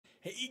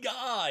Hey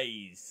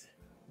guys,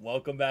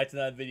 welcome back to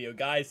another video.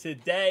 Guys,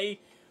 today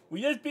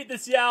we just beat the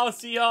Seattle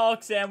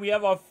Seahawks and we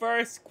have our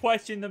first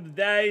question of the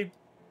day,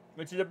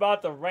 which is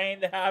about the rain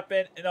that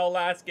happened in our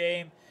last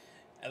game.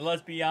 And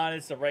let's be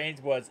honest, the rain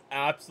was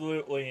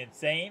absolutely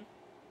insane.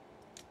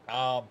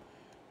 I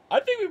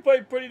think we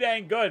played pretty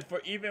dang good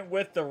for even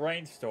with the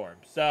rainstorm.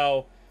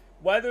 So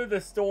weather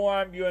the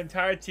storm, your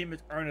entire team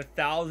has earned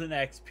 1,000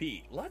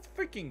 XP. Let's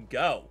freaking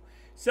go.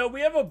 So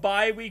we have a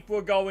bye week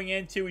we're going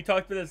into. We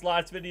talked about this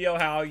last video,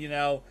 how, you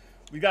know,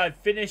 we got to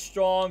finish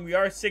strong. We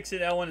are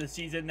 6-0 in the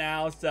season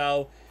now.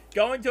 So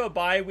going to a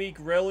bye week,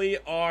 really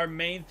our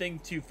main thing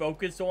to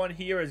focus on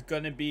here is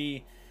going to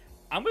be,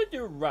 I'm going to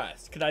do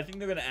rest. Because I think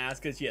they're going to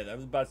ask us, yeah, I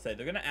was about to say,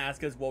 they're going to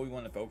ask us what we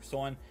want to focus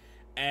on.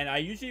 And I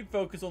usually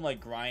focus on,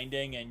 like,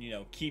 grinding and, you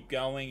know, keep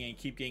going and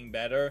keep getting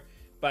better.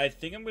 But I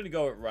think I'm going to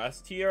go with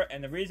rest here.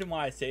 And the reason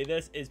why I say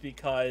this is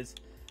because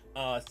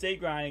stay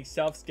grinding,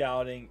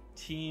 self-scouting,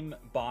 team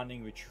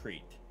bonding,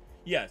 retreat.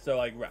 Yeah, so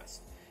like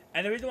rest.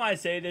 And the reason why I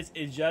say this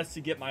is just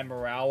to get my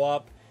morale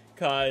up,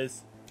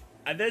 because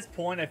at this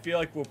point I feel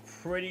like we're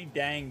pretty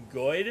dang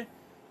good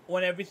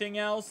on everything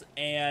else,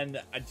 and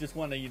I just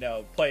want to, you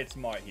know, play it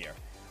smart here.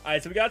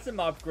 Alright, so we got some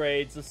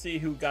upgrades. Let's see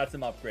who got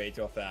some upgrades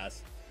real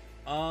fast.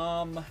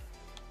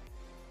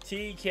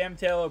 T, Cam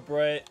Taylor,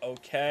 Britt,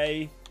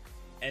 okay.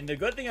 And the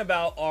good thing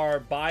about our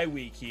bye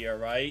week here,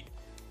 right,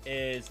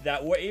 is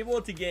that we're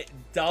able to get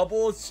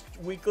double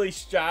weekly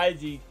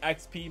strategy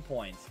XP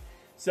points.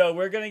 So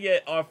we're going to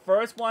get our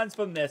first ones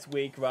from this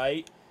week,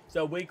 right?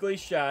 So weekly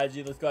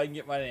strategy, let's go ahead and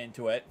get right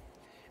into it.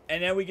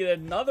 And then we get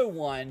another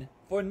one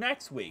for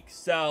next week.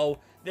 So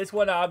this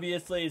one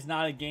obviously is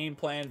not a game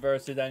plan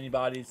versus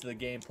anybody. It's the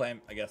game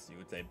plan, I guess you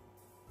would say,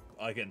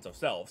 against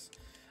ourselves.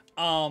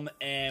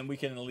 And we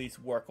can at least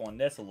work on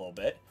this a little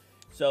bit.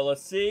 So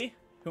let's see.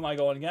 Who am I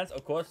going against?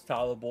 Of course,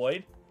 Tyler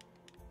Boyd.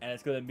 And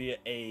it's going to be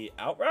a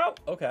out route?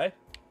 Okay.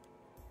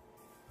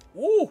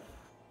 Woo!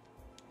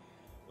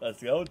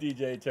 Let's go,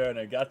 DJ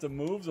Turner. Got some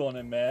moves on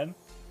him, man.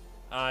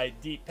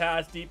 Alright, deep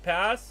pass, deep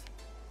pass.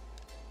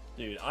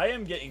 Dude, I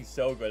am getting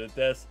so good at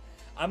this.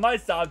 I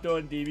might stop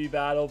doing DB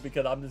battle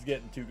because I'm just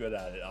getting too good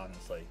at it,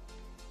 honestly.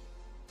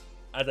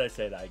 As I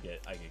said, I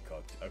get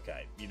cooked.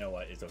 Okay, you know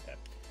what? It's okay.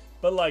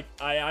 But, like,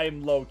 I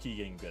am low-key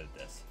getting good at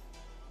this.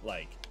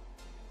 Like,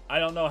 I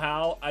don't know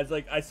how.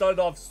 I started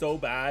off so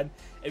bad.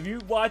 If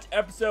you watch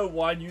episode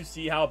 1, you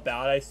see how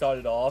bad I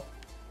started off.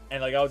 And,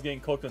 like, I was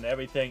getting cooked on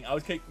everything. I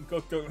was getting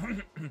cooked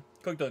on,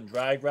 cooked on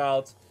drag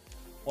routes,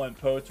 on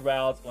post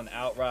routes, on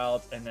out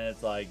routes. And then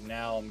it's like,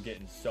 now I'm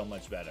getting so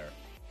much better.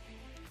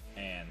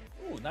 And,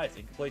 ooh, nice.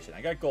 Incompletion. I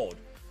got gold,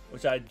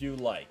 which I do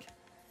like.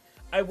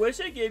 I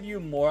wish I gave you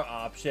more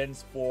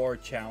options for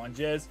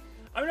challenges.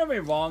 I mean, don't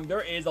get me wrong.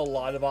 There is a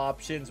lot of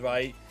options,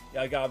 right?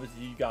 Like,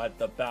 obviously, you got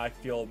the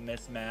backfield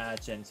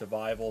mismatch and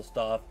survival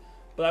stuff.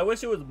 But I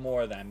wish it was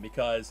more of them,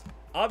 because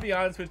I'll be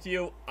honest with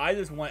you, I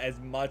just want as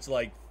much,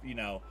 like, you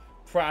know,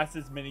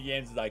 practice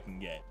minigames as I can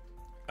get.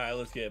 Alright,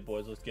 let's get it,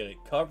 boys. Let's get it.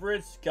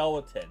 Coverage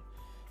skeleton.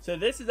 So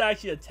this is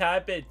actually a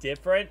tad bit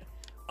different.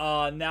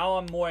 Now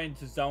I'm more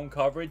into zone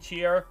coverage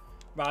here,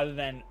 rather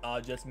than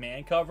just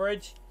man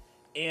coverage.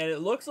 And it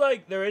looks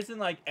like there isn't,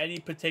 like, any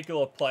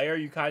particular player.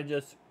 You kind of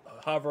just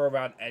hover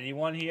around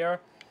anyone here.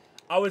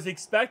 I was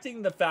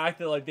expecting the fact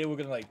that, like, they were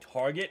going to, like,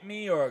 target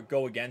me or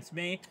go against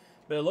me.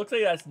 But it looks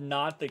like that's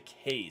not the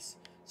case.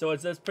 So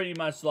it's just pretty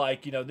much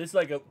like, you know, this is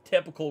like a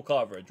typical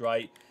coverage,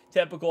 right?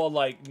 Typical,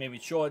 like, maybe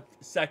short,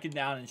 second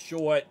down and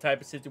short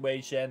type of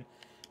situation.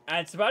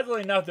 And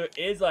surprisingly enough, there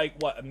is, like,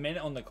 what, a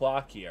minute on the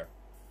clock here.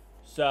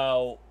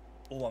 So,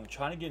 oh, I'm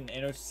trying to get an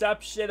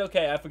interception.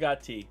 Okay, I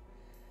forgot T.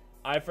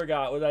 I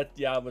forgot. Was that?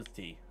 Yeah, it was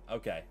T.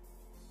 Okay.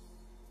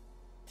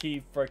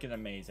 T freaking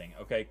amazing.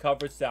 Okay,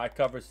 cover stack,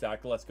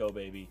 let's go,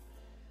 baby.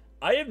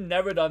 I have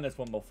never done this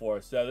one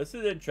before, so this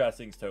is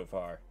interesting so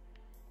far.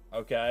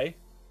 Okay.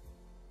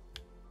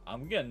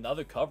 I'm getting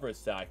another cover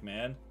stack,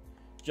 man.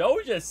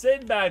 Joe's just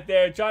sitting back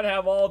there trying to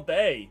have all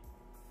day.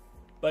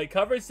 But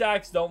cover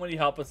stacks don't really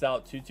help us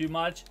out too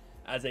much,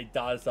 as they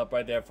dot us up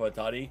right there for a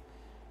tutty.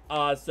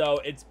 So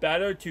it's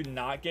better to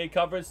not get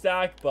cover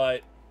stack,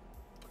 but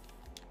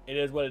it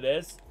is what it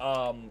is.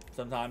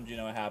 Sometimes, you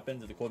know, it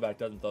happens if the quarterback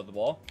doesn't throw the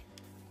ball.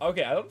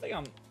 Okay, I don't think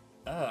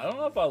I don't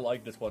know if I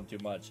like this one too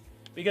much.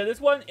 Because this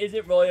one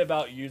isn't really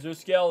about user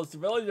skill. It's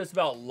really just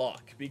about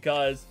luck.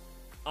 Because,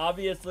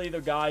 obviously,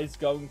 the guy's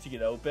going to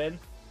get open.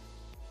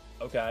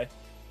 Okay.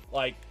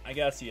 Like, I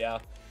guess, yeah.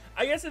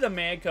 I guess in the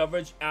man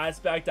coverage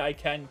aspect, I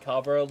can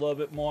cover a little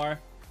bit more.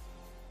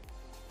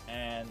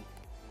 And,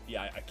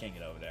 yeah, I can't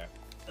get over there.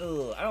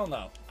 Ugh, I don't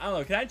know. I don't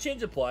know. Can I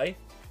change the play?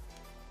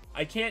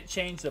 I can't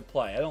change the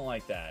play. I don't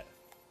like that.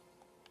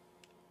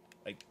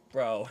 Like,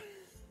 bro.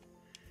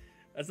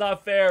 That's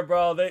not fair,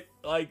 bro.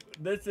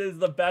 This is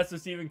the best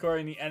receiving core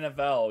in the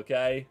NFL,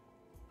 okay?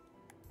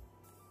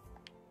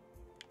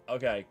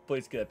 Okay,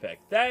 please get a pick.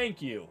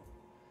 Thank you.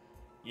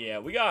 Yeah,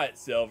 we got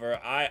silver.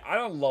 I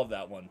don't love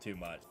that one too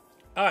much.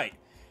 Alright,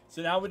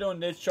 so now we're doing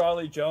this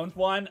Charlie Jones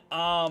one.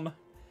 Oh,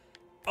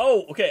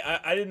 okay,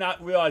 I did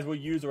not realize we're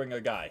using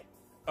a guy.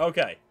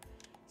 Okay.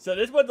 So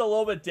this one's a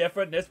little bit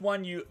different. This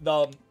one,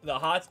 the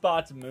hot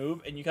spots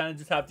move, and you kind of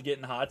just have to get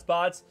in the hot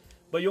spots.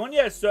 But you only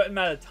have a certain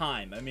amount of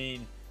time. I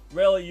mean,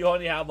 really, you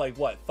only have, like,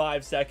 what,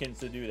 5 seconds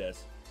to do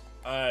this.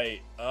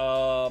 Alright,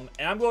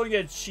 and I'm going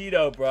against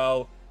Cheeto,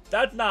 bro.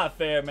 That's not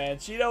fair, man.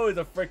 Cheeto is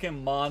a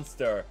freaking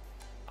monster.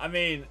 I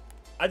mean,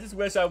 I just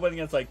wish I went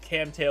against, like,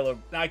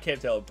 not Cam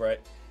Taylor,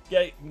 Britt.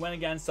 Went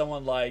against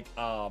someone like,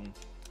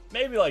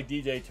 maybe like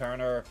DJ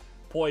Turner,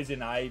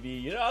 Poison Ivy,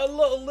 you know, a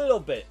little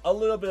bit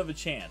of a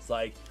chance,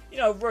 like, you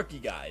know, rookie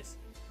guys.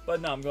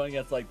 But no, I'm going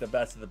against, like, the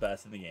best of the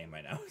best in the game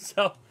right now.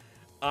 So,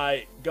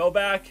 I go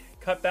back,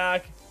 cut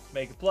back,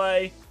 make a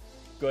play.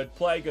 Good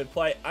play, good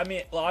play. I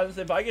mean,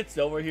 honestly, if I get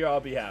silver here, I'll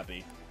be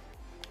happy.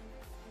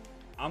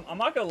 I'm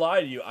not gonna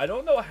lie to you. I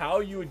don't know how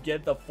you would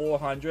get the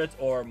 400s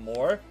or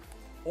more,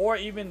 or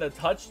even the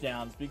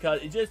touchdowns,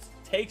 because it just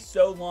takes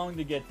so long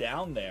to get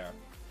down there.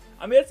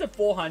 I mean, it's a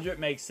 400,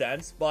 makes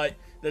sense, but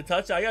the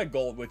touchdown, I got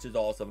gold, which is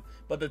awesome.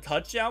 But the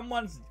touchdown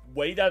ones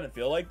way doesn't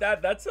feel like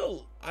that.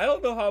 I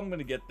don't know how I'm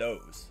gonna get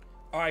those.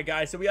 All right,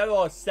 guys. So we have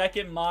our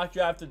second mock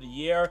draft of the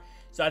year.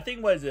 So I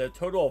think what is it, a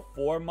total of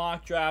 4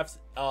 mock drafts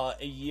a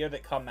year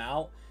that come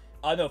out.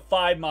 No,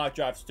 5 mock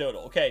drafts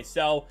total. Okay,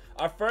 so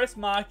our first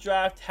mock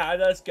draft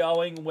had us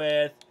going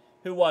with,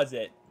 who was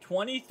it?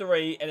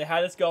 23, and it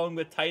had us going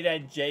with tight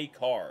end Jay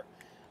Carr.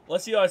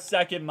 Let's see our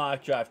second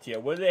mock draft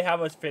here. Where do they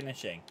have us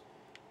finishing?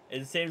 Is it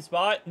the same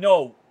spot?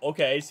 No.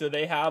 Okay, so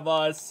they have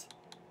us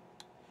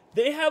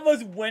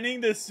winning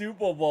the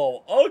Super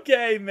Bowl.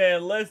 Okay,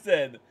 man,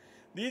 listen.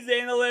 These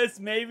analysts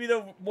may be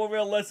more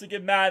realistic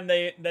in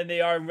Madden than they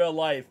are in real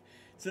life.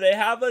 So they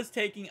have us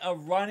taking a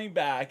running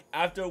back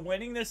after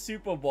winning the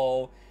Super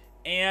Bowl.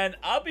 And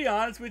I'll be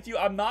honest with you,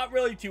 I'm not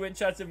really too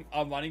interested in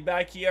a running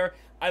back here.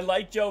 I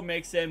like Joe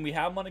Mixon. We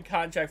have him on a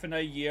contract for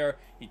another year.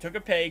 He took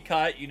a pay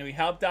cut. You know, he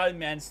helped out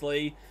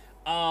immensely.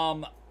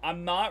 I'm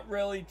not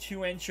really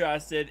too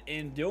interested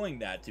in doing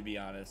that, to be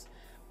honest.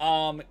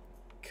 Ball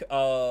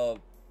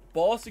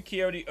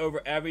security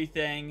over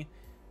everything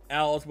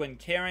else when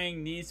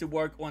carrying, needs to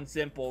work on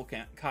simple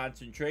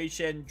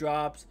concentration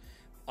drops.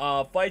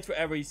 Fights for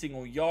every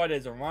single yard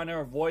as a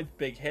runner, avoids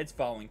big hits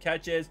following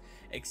catches,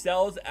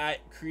 excels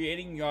at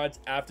creating yards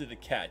after the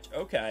catch.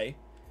 Okay.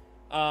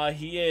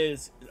 He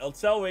is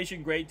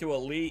acceleration great to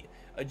elite,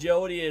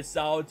 agility is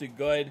solid to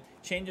good,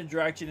 change of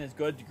direction is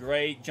good to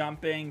great,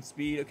 jumping,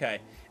 speed, okay.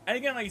 And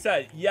again, like I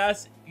said,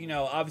 yes, you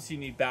know, obviously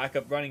you need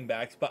backup running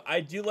backs, but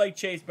I do like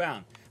Chase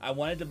Brown. I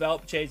want to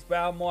develop Chase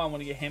Brown more. I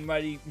want to get him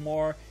ready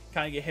more,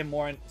 kind of get him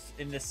more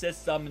in the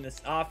system, in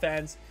this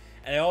offense.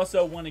 And I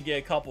also want to get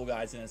a couple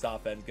guys in this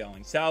offense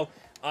going. So,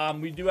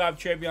 we do have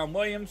Travion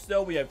Williams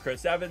still. We have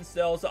Chris Evans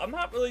still. So, I'm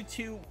not really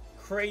too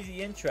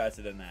crazy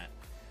interested in that.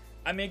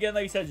 I mean, again,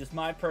 like I said, just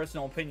my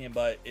personal opinion.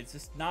 But it's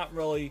just not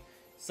really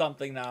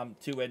something that I'm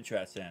too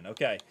interested in.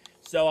 Okay.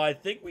 So, I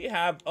think we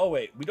have... Oh,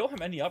 wait. We don't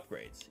have any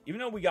upgrades. Even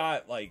though we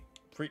got, like,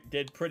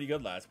 did pretty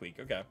good last week.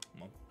 Okay.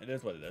 Well, it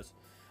is what it is.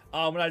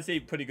 When I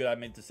say pretty good, I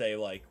meant to say,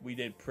 like, we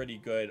did pretty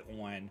good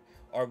on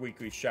our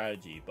weekly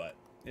strategy. But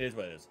it is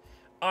what it is.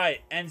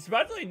 Alright, and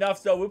surprisingly enough,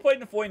 so we're playing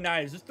the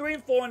 49ers. They're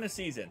 3-4 in the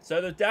season,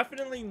 so they're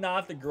definitely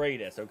not the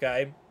greatest,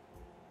 okay?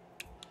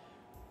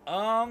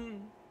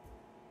 Go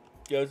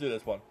through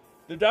this one.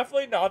 They're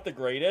definitely not the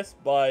greatest,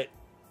 but,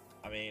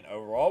 I mean,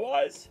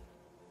 overall-wise,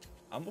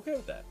 I'm okay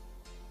with that.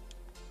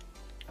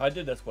 I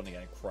did this one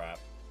again, crap.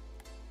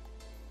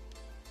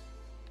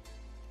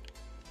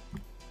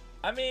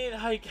 I mean,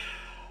 like,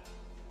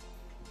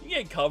 you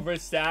get coverage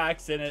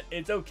sacks, and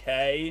it's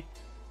okay.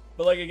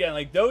 But, like, again,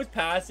 like, those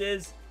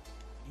passes...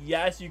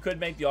 Yes, you could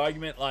make the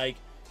argument like,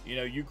 you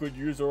know, you could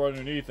use her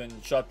underneath and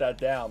shut that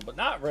down. But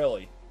not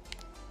really.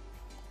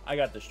 I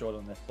got destroyed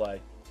on this play.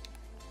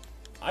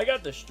 I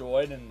got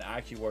destroyed and it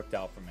actually worked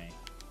out for me.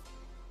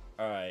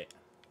 Alright.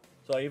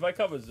 So if I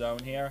cover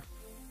zone here.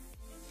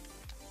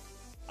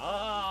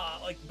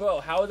 Like, bro,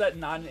 how is that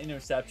not an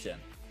interception?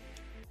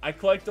 I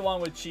clicked the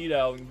one with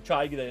Cheeto and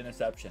tried to get an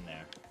interception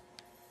there.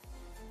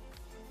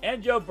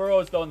 And Joe Burrow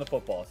is throwing the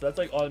football. So that's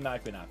like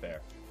automatically not fair.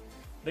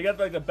 They got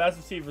like the best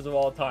receivers of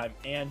all time,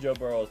 and Joe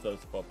Burrow throws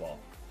the football.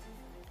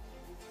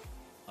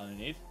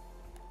 Underneath.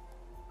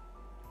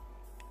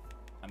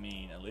 I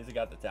mean, at least I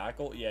got the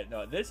tackle. Yeah,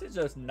 no, this is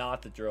just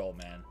not the drill,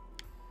 man.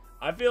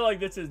 I feel like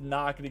this is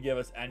not going to give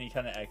us any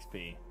kind of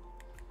XP.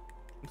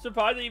 I'm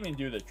surprised they even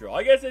do the drill.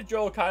 I guess the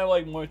drill kind of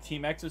like more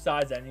team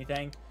exercise than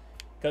anything.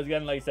 Because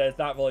again, like I said, it's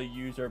not really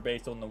user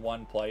based on the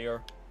one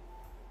player.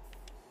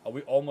 Oh,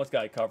 we almost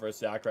got a cover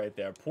sack right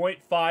there.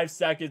 0.5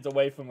 seconds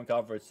away from a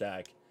cover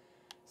sack.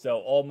 So,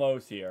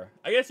 almost here.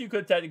 I guess you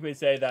could technically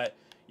say that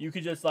you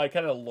could just, like,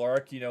 kind of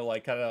lurk, you know,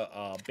 like, kind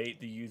of bait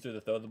the user to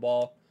throw the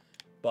ball.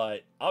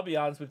 But, I'll be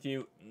honest with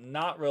you,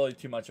 not really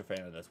too much a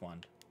fan of this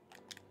one.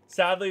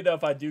 Sadly, though,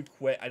 if I do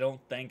quit, I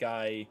don't think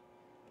I...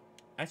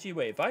 Actually,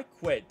 wait, if I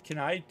quit, can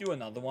I do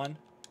another one?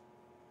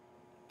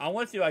 I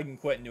want to see if I can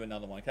quit and do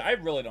another one, because I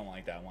really don't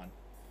like that one.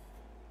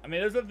 I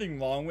mean, there's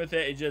nothing wrong with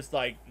it. It's just,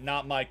 like,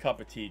 not my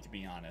cup of tea, to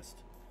be honest.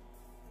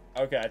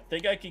 Okay, I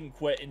think I can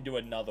quit and do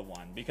another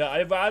one. Because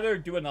I'd rather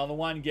do another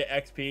one, get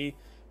XP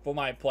for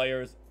my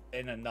players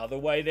in another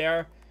way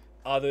there,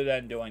 other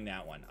than doing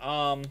that one.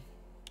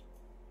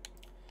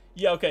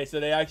 Yeah, okay, so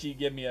they actually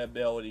give me the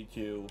ability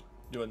to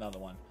do another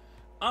one.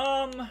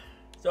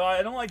 So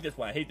I don't like this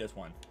one. I hate this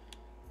one.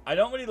 I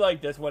don't really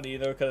like this one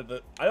either,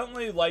 because I don't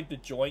really like the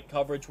joint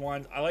coverage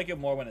ones. I like it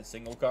more when it's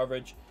single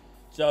coverage.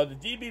 So the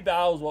DB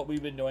battle is what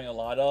we've been doing a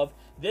lot of.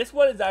 This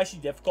one is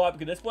actually difficult,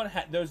 because this one,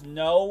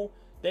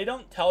 they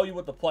don't tell you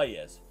what the play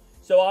is.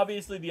 So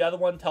obviously the other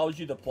one tells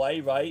you the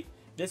play, right?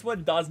 This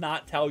one does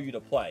not tell you to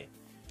play.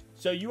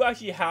 So you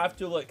actually have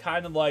to like,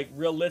 kind of like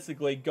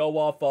realistically go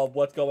off of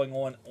what's going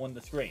on the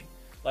screen.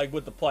 Like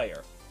with the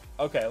player.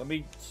 Okay, let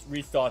me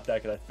restart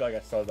that because I feel like I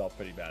started off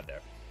pretty bad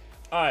there.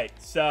 Alright,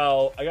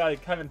 so I gotta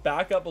kind of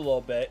back up a little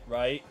bit,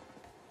 right?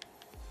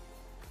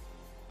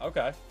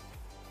 Okay.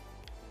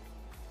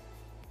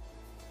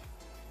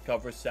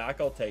 Cover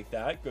sack, I'll take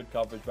that. Good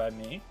coverage by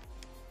me.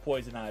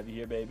 Poison ivy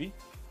here, baby.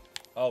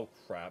 Oh,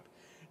 crap.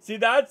 See,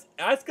 that's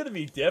going to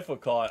be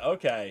difficult.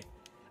 Okay.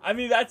 I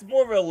mean, that's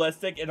more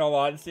realistic in all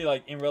honesty.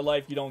 Like, in real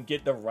life, you don't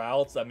get the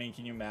routes. I mean,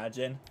 can you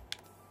imagine?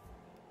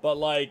 But,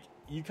 like,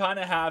 you kind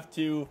of have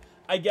to...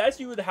 I guess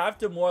you would have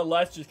to more or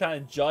less just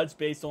kind of judge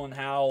based on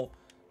how,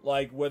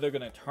 like, where they're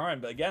going to turn.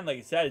 But again, like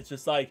I said, it's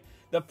just, like,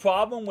 the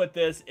problem with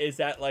this is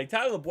that, like,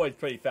 Tyler Boyd's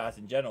pretty fast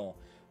in general.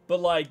 But,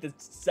 like, the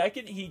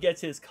second he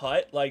gets his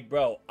cut, like,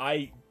 bro,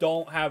 I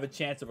don't have a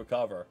chance to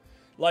recover.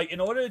 Like,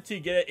 in order to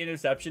get an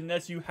interception in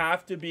this, you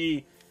have to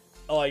be,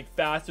 like,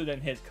 faster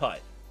than his cut.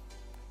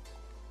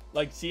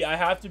 Like, see, I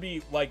have to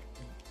be, like,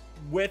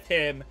 with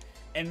him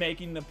and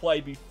making the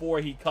play before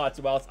he cuts,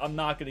 or else I'm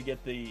not going to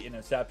get the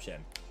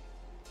interception.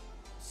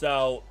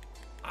 So,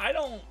 I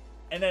don't...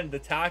 And then the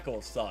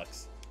tackle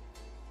sucks.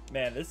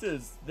 Man, this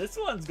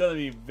one's going to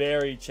be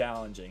very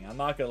challenging. I'm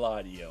not going to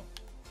lie to you.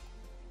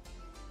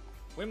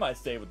 We might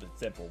stay with the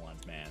simple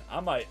ones, man.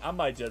 I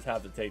might just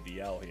have to take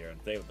the L here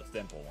and stay with the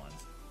simple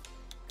ones.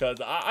 Because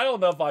I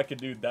don't know if I can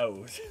do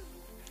those.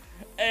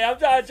 Hey, I'm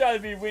not trying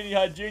to be Weenie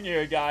Hut Jr.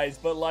 here, guys.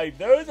 But, like,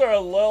 those are a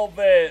little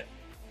bit...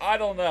 I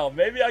don't know.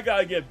 Maybe I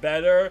gotta get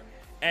better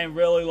and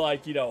really,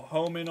 like, you know,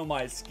 home in on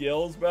my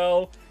skills,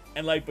 bro.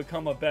 And, like,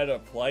 become a better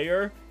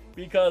player.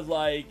 Because,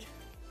 like...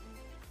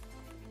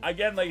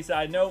 Again, like I said,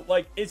 I know...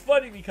 Like, it's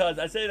funny because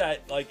I say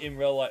that, like, in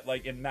real life...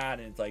 Like, in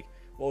Madden, it's like...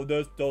 Well,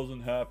 this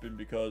doesn't happen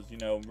because, you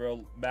know, in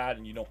real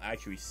Madden, you don't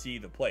actually see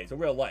the plays. In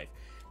real life.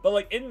 But,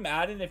 like, in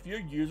Madden, if you're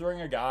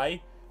using a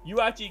guy... You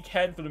actually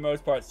can, for the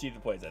most part, see the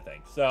plays, I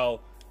think.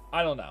 So,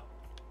 I don't know.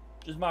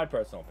 Just my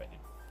personal opinion.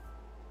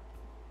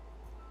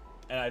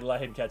 And I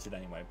let him catch it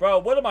anyway. Bro,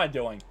 what am I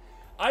doing?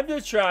 I'm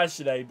just trash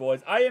today,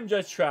 boys. I am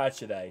just trash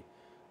today.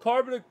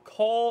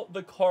 Call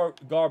the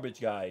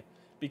garbage guy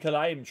because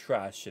I am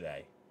trash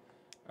today.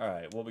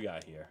 Alright, what we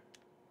got here?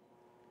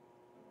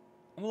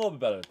 I'm a little bit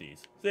better at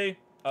these. See?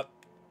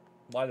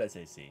 Why did I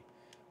say see?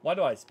 Why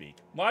do I speak?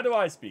 Why do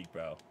I speak,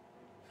 bro?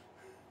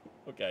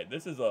 Okay,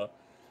 this is a...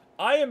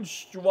 I am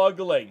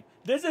struggling.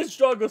 This is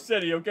Struggle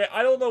City, okay?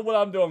 I don't know what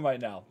I'm doing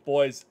right now,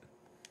 boys.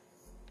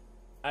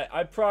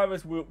 I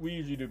promise we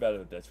usually do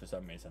better at this for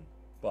some reason.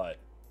 But,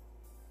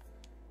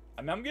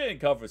 I mean, I'm getting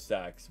cover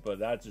stacks, but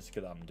that's just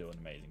because I'm doing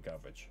amazing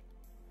coverage.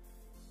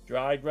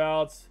 Drag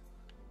routes.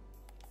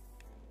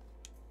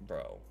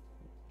 Bro.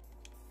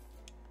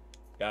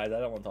 Guys, I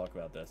don't want to talk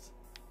about this.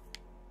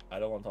 I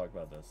don't want to talk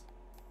about this.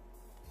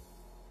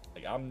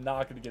 Like, I'm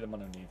not going to get him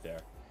underneath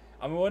there.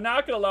 I mean, we're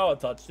not going to allow a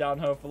touchdown,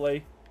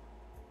 hopefully.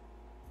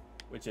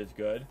 Which is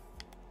good.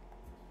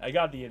 I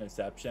got the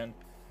interception.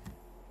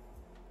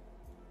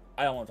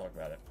 I don't want to talk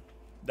about it.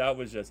 That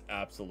was just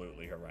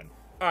absolutely horrendous.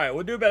 Alright,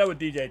 we'll do better with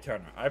DJ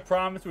Turner. I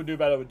promise we'll do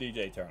better with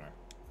DJ Turner.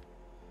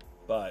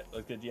 But,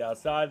 let's get the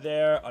outside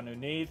there,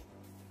 underneath.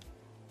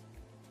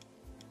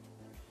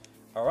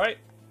 Alright.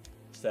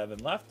 7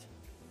 left.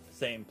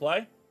 Same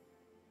play.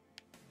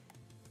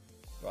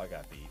 Bro, I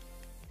got beat.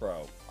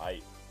 Bro,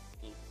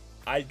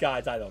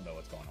 guys, I don't know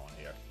what's going on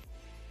here.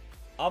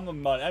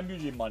 I'm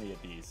usually money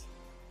at these.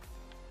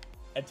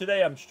 And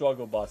today I'm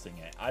struggle busting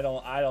it. I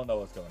don't know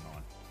what's going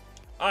on.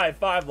 Alright,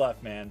 5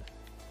 left, man.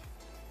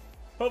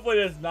 Hopefully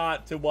there's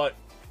not to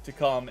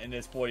come in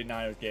this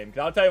 49ers game.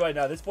 Because I'll tell you right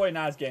now, this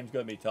 49ers game is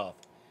going to be tough.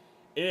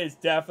 It is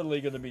definitely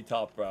going to be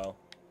tough, bro.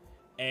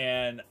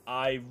 And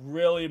I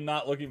really am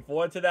not looking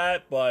forward to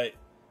that. But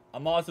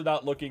I'm also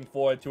not looking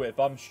forward to it. If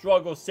I'm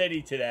Struggle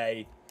City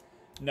today,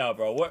 no,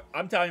 bro.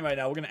 I'm telling you right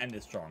now, we're going to end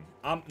this strong.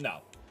 No.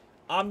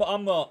 I'm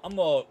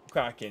gonna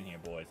crack in here,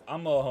 boys.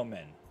 I'm gonna home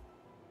in.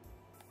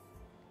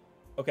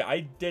 Okay,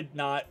 I did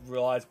not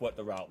realize what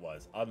the route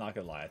was. I'm not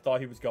gonna lie. I thought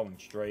he was going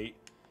straight.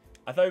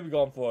 I thought he was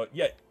going for...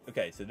 Yeah,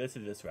 okay, so this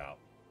is this route.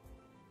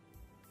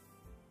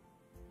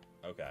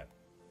 Okay.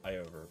 I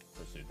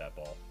over-pursued that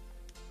ball.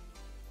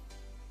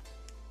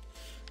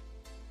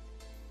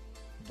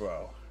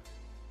 Bro.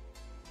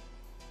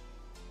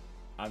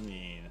 I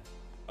mean...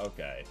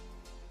 Okay.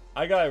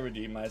 I gotta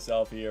redeem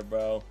myself here,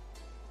 bro.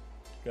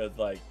 Because,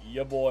 like,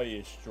 your boy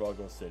is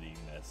Struggle City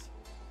in this.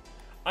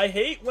 I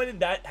hate when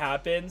that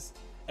happens,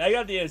 And I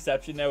got the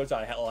interception there, which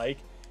I like.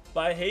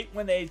 But I hate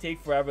when they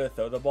take forever to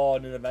throw the ball,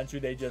 and then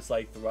eventually they just,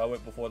 like, throw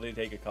it before they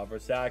take a cover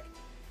sack.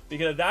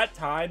 Because at that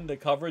time, the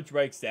coverage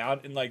breaks down,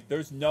 and, like,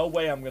 there's no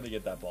way I'm going to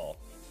get that ball.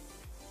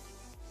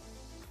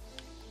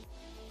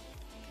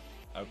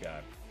 Okay.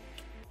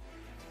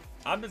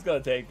 I'm just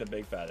going to take the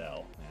big fat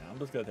L. Man, I'm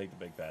just going to take the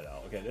big fat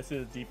L. Okay, this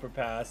is a deeper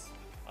pass.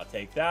 I'll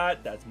take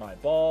that. That's my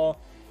ball.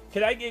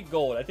 Can I get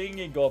gold? I think I can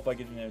get gold if I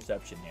get an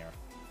interception here.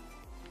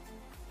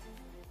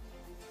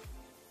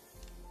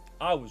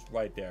 I was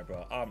right there,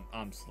 bro.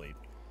 I'm asleep.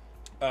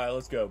 All right,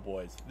 let's go,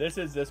 boys. This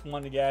is this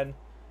one again.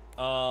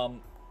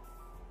 I'm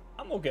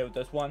okay with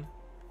this one.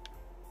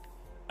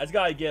 I just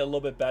gotta get a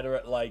little bit better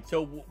at, like,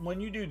 so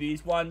when you do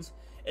these ones,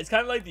 it's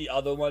kind of like the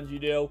other ones you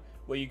do,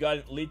 where you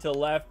gotta lead to the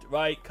left,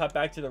 right, cut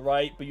back to the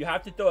right, but you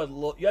have to throw a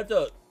little, you have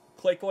to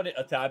click on it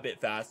a tad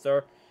bit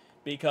faster,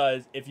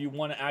 because if you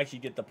want to actually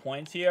get the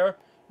points here,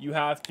 you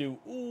have to,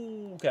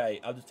 ooh,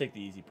 okay, I'll just take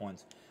the easy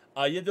points.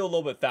 You have to do a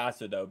little bit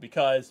faster, though,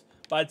 because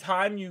by the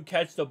time you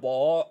catch the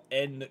ball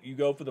and you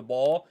go for the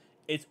ball,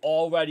 it's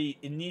already,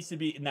 it needs to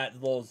be in that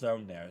little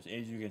zone there,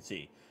 as you can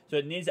see. So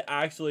it needs to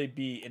actually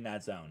be in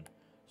that zone.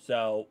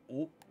 So,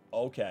 ooh,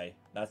 okay,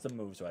 that's the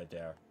moves right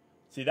there.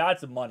 See,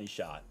 that's a money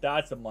shot.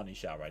 That's a money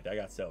shot right there. I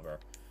got silver.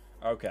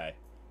 Okay.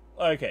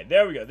 Okay,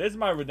 there we go. This is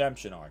my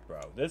redemption arc,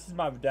 bro. This is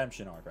my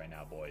redemption arc right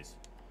now, boys.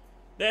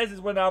 This is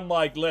when I'm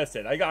like,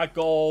 listen, I got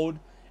gold.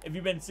 If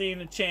you've been seeing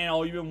the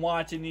channel, you've been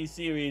watching these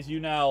series,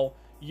 you know,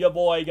 your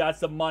boy got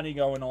some money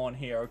going on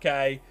here,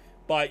 okay?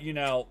 But, you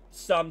know,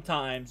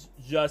 sometimes,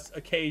 just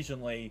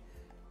occasionally,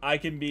 I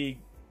can be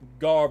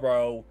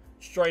Garbo,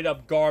 straight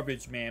up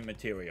garbage man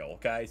material,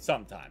 okay?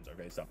 Sometimes,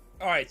 okay?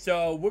 Alright,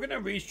 so we're going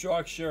to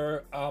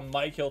restructure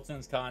Mike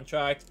Hilton's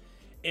contract.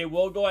 It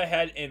will go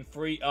ahead and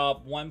free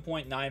up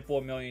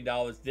 $1.94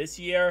 million this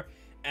year,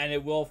 and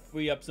it will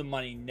free up some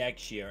money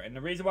next year. And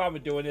the reason why we're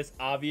doing this,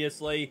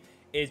 obviously,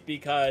 is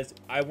because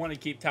I want to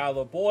keep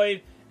Tyler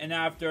Boyd, and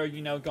after,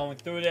 you know, going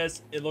through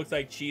this, it looks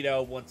like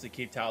Cheeto wants to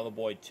keep Tyler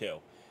Boyd too.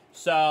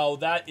 So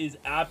that is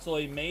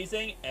absolutely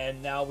amazing,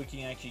 and now we can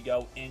actually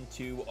go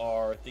into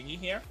our thingy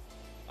here.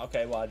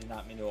 Okay, well, I did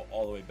not mean to go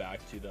all the way back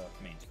to the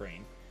main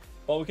screen.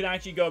 But we can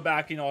actually go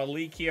back in our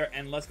league here,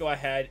 and let's go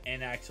ahead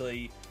and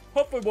actually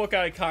hopefully work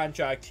out a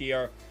contract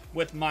here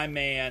with my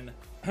man,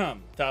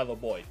 Tyler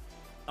Boyd.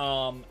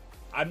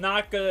 I'm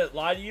not going to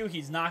lie to you.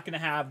 He's not going to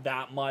have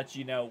that much,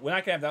 you know, we're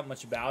not going to have that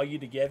much value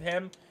to give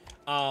him.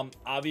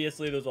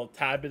 Obviously, there's a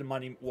tad bit of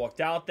money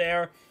walked out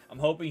there. I'm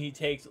hoping he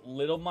takes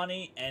little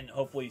money and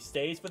hopefully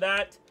stays for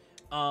that.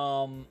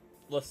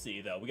 Let's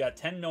see, though. We got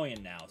 10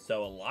 million now,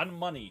 so a lot of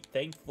money,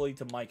 thankfully,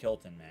 to Mike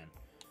Hilton, man.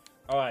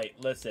 All right,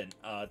 listen,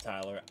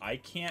 Tyler, I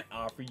can't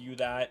offer you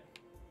that.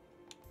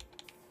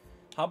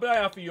 How about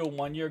I offer you a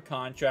 1-year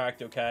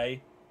contract,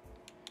 okay?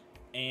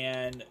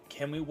 And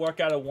can we work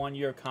out a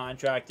 1-year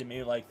contract to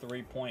maybe like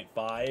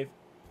 3.5?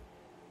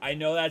 I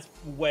know that's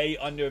way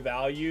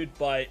undervalued,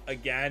 but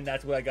again,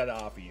 that's what I got to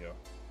offer you.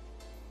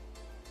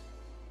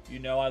 You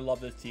know I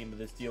love this team, but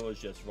this deal is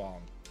just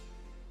wrong.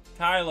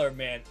 Tyler,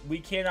 man, we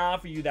can't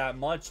offer you that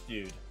much,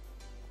 dude.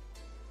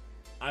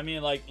 I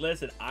mean, like,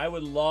 listen, I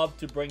would love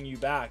to bring you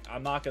back.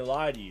 I'm not going to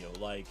lie to you.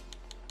 Like,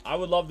 I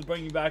would love to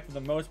bring you back for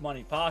the most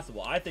money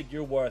possible. I think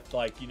you're worth,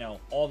 like, you know,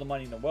 all the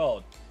money in the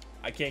world.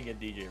 I can't get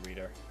DJ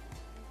Reader.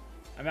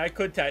 I mean, I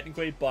could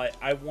technically, but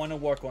I want to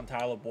work on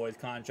Tyler Boyd's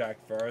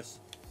contract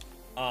first.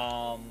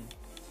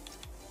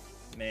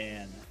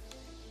 Man.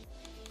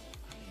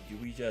 Do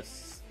we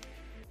just...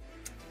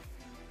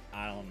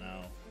 I don't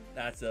know.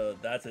 That's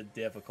a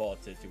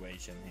difficult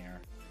situation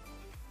here.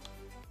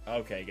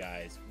 Okay,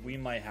 guys. We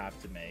might have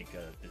to make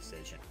a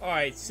decision.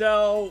 Alright,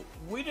 so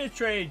we just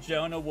traded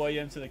Jonah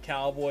Williams to the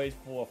Cowboys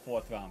for a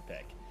 4th-round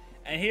pick.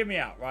 And hear me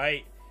out,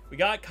 right? We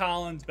got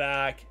Collins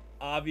back.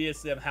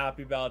 Obviously, I'm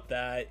happy about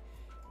that.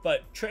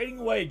 But trading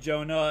away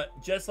Jonah,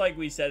 just like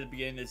we said at the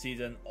beginning of the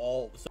season,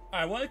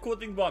 Alright, one of the cool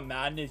things about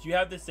Madden is you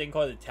have this thing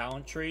called the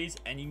talent trees,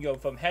 and you can go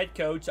from head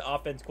coach to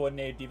offense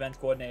coordinator, defense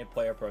coordinator,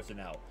 player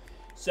personnel.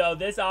 So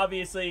this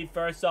obviously,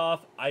 first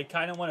off, I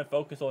kind of want to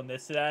focus on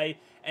this today.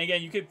 And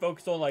again, you could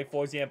focus on, like,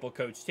 for example,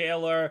 Coach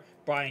Taylor,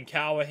 Brian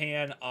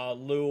Callahan,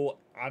 Lou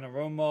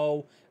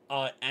Anarumo,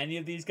 any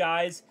of these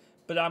guys.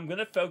 But I'm going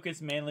to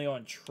focus mainly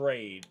on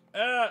trade.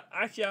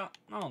 Actually, I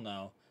don't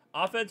know.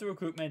 Offensive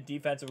recruitment,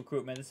 defensive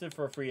recruitment. This is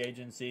for free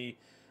agency.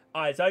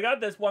 Alright, so I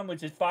got this one,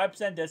 which is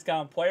 5%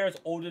 discount. Players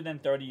older than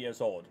 30 years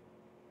old.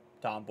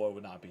 Tom Boyd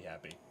would not be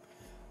happy.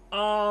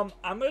 I'm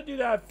going to do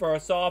that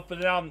first off, but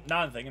now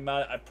I'm thinking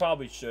about it. I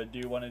probably should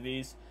do one of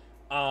these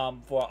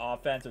for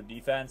offense or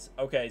defense.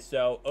 Okay,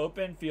 so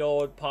open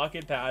field,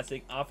 pocket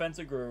passing,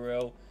 offensive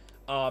guru,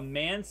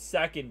 man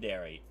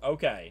secondary.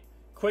 Okay,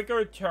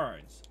 quicker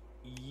turns.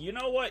 You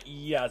know what?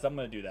 Yes, I'm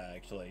going to do that,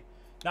 actually.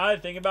 Now that I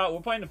think about it,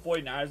 we're playing the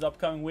 49ers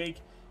upcoming week.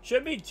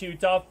 Should be too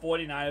tough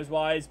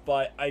 49ers-wise,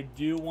 but I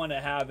do want to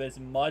have as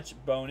much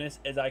bonus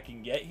as I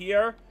can get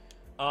here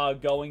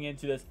going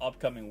into this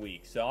upcoming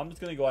week. So I'm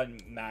just going to go ahead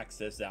and max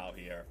this out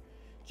here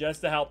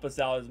just to help us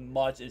out as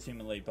much as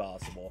humanly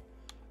possible.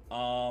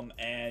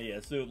 And yeah,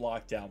 so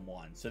lockdown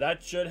 1. So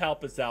that should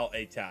help us out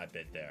a tad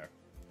bit there.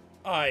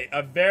 All right,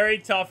 a very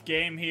tough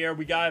game here.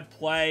 We got to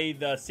play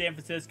the San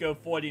Francisco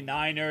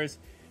 49ers.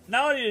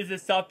 Not only is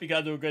this tough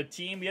because they're a good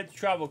team, we have to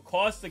travel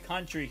across the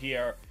country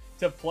here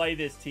to play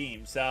this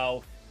team.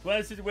 So it's one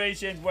of the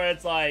situations where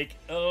it's like,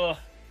 ugh,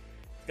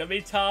 it's going to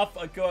be tough.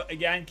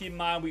 Again, keep in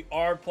mind, we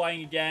are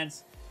playing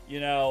against, you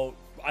know,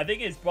 I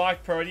think it's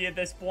Brock Purdy at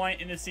this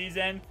point in the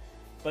season.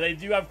 But they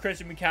do have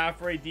Christian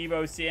McCaffrey,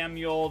 Deebo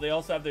Samuel. They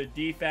also have their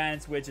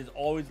defense, which is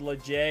always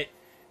legit.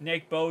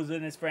 Nick Bosa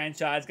in his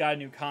franchise got a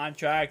new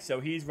contract,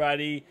 so he's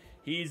ready.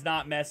 He's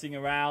not messing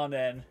around,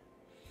 and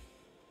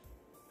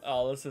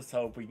let's just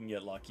hope we can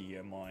get lucky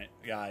here,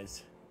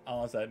 guys. I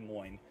almost said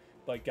Moine.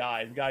 But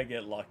guys, we gotta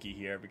get lucky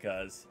here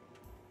because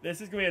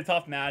this is gonna be a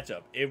tough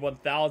matchup. It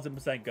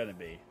 1000% gonna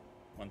be.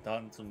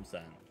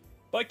 1000%.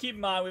 But keep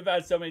in mind, we've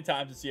had so many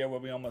times this year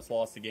where we almost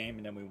lost the game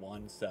and then we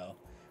won, so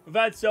we've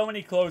had so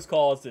many close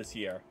calls this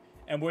year.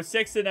 And we're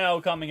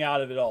 6-0 coming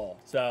out of it all.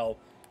 So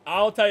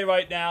I'll tell you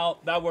right now,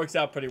 that works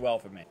out pretty well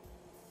for me.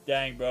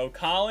 Dang, bro.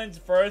 Colin's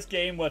first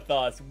game with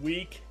us,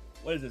 week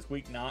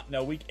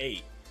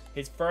 8.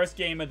 His first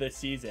game of the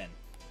season.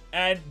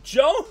 And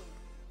Joe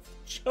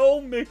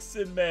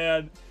Mixon,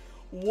 man.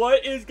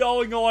 What is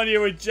going on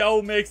here with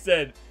Joe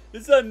Mixon?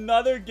 This is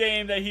another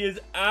game that he is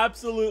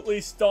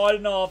absolutely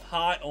starting off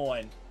hot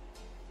on.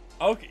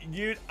 Okay,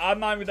 dude, I'm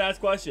not even going to ask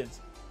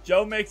questions.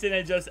 Joe Mixon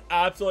has just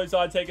absolutely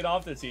started taking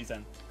off this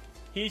season.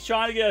 He's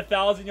trying to get a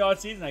 1,000-yard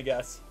season, I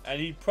guess.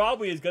 And he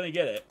probably is going to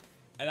get it.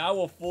 And I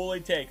will fully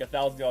take a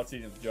 1,000-yard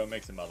season for Joe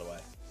Mixon, by the way.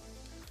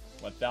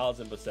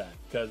 1,000%.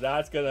 Because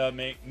that's going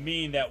to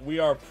mean that we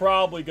are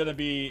probably going to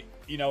be,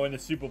 you know, in the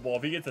Super Bowl.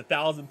 If he gets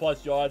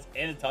 1,000+ yards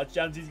and the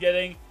touchdowns he's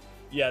getting,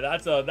 yeah,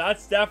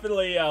 that's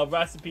definitely a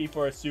recipe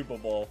for a Super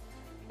Bowl.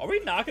 Are we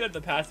not going to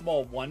have to pass the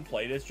ball one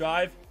play this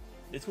drive?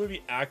 This would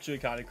be actually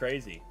kind of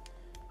crazy.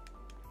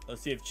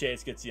 Let's see if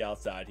Chase gets the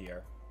outside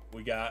here.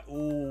 We got,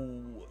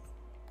 ooh,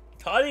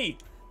 Tutty.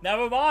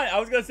 Never mind. I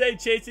was going to say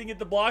Chase didn't get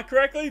the block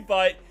correctly,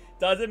 but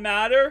doesn't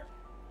matter.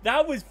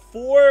 That was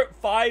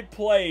 4-5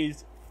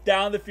 plays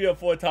down the field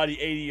for Tutty,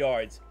 80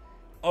 yards.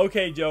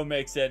 Okay, Joe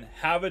Mixon.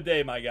 Have a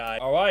day, my guy.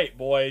 All right,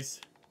 boys.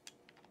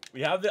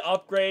 We have the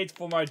upgrades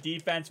from our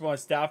defense, from our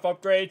staff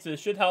upgrades. So this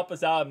should help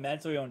us out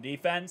immensely on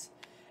defense.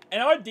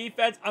 And our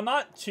defense, I'm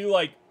not too,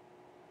 like,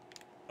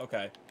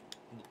 okay.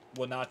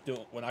 We're not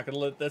going to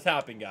let this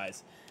happen,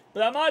 guys.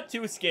 But I'm not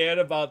too scared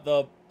about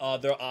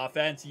their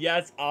offense.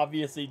 Yes,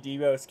 obviously,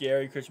 Deebo is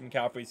scary. Christian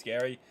McCaffrey is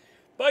scary.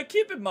 But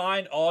keep in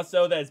mind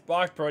also that it's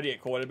Brock Purdy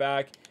at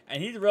quarterback.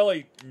 And he's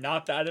really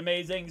not that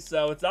amazing.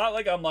 So it's not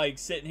like I'm like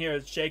sitting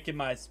here shaking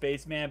my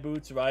spaceman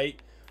boots,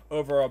 right?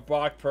 Over a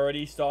Brock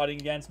Purdy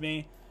starting against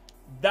me.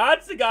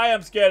 That's the guy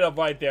I'm scared of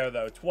right there,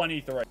 though.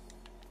 23.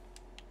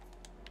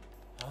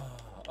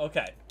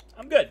 Okay.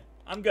 I'm good.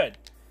 I'm good.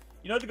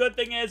 You know what the good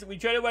thing is? We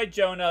traded away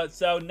Jonah,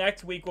 so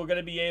next week we're going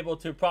to be able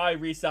to probably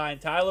re-sign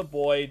Tyler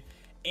Boyd,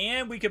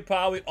 and we could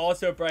probably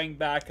also bring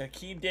back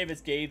Hakeem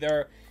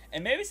Davis-Gaither,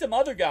 and maybe some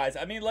other guys.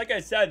 I mean, like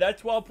I said,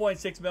 that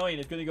 $12.6 million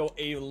is going to go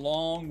a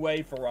long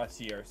way for us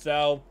here,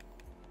 so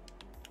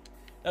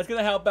that's going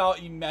to help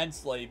out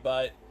immensely,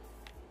 but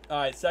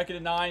all right, 2nd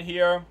and 9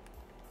 here.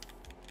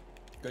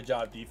 Good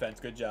job, defense.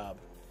 Good job.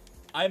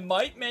 I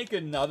might make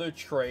another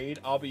trade,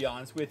 I'll be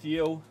honest with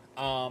you,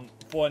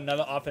 for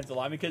another offensive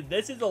lineman, because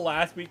this is the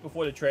last week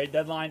before the trade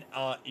deadline,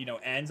 you know,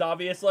 ends,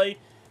 obviously.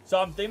 So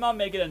I'm thinking about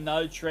making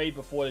another trade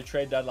before the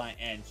trade deadline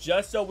ends,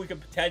 just so we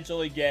could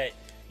potentially get,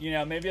 you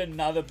know, maybe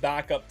another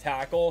backup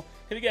tackle.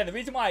 Because again, the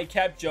reason why I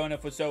kept Jonah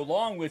for so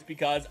long was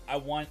because I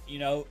want, you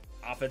know,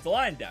 offensive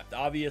line depth.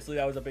 Obviously,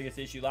 that was the biggest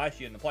issue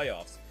last year in the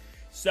playoffs.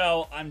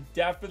 So I'm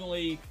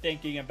definitely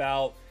thinking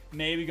about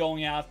maybe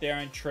going out there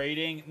and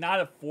trading, not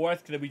a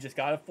 4th, because we just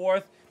got a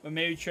 4th, but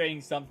maybe trading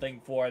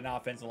something for an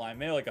offensive line,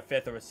 maybe like a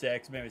 5th or a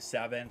 6th, maybe a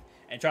 7th,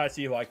 and try to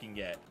see who I can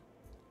get.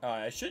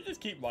 Alright, I should just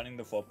keep running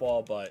the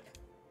football, but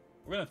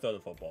we're going to throw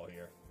the football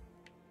here.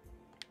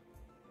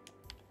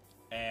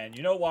 And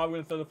you know why we're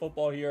going to throw the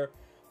football here?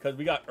 Because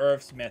we got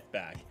Irv Smith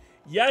back.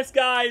 Yes,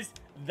 guys,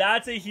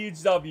 that's a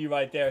huge W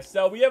right there.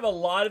 So we have a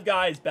lot of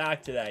guys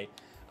back today.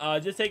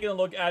 Just taking a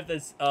look at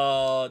this,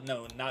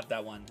 no, not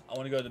that one. I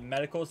want to go to the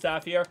medical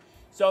staff here.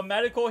 So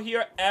medical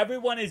here,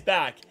 everyone is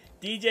back.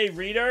 DJ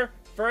Reader,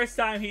 first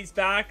time he's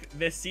back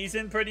this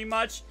season pretty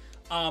much.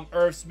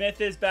 Irv Smith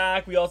is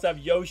back. We also have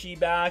Yoshi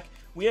back.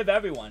 We have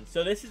everyone.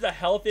 So this is the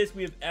healthiest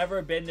we've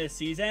ever been this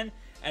season.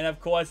 And of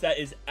course, that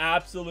is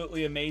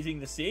absolutely amazing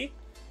to see.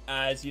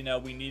 As, you know,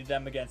 we needed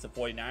them against the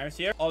 49ers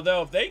here.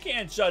 Although, if they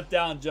can't shut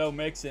down Joe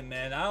Mixon,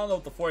 man, I don't know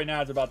what the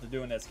 49ers are about to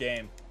do in this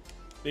game.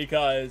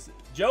 Because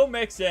Joe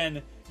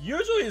Mixon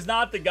usually is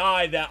not the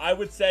guy that I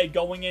would say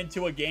going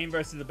into a game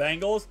versus the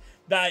Bengals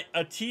that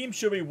a team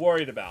should be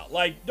worried about.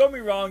 Like, don't be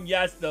wrong,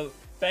 yes, the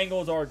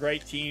Bengals are a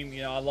great team.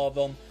 You know, I love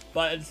them.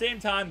 But at the same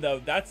time, though,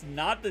 that's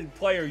not the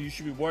player you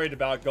should be worried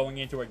about going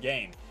into a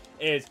game.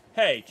 Is,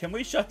 hey, can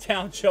we shut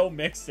down Joe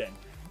Mixon?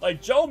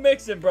 Like, Joe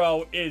Mixon,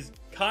 bro, is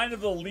kind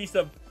of the least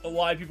of a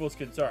lot of people's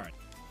concern.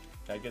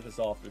 Can I get this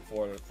off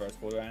before the first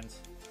quarter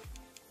ends?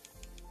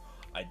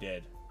 I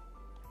did.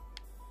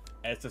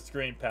 And it's a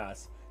screen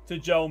pass to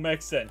Joe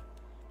Mixon.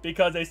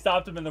 Because they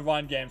stopped him in the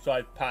run game, so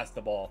I passed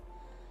the ball.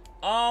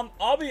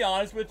 I'll be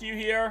honest with you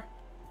here.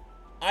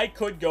 I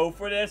could go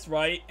for this,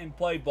 right? And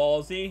play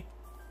ballsy.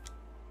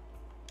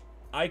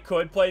 I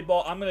could play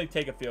ball. I'm going to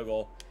take a field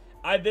goal.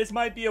 This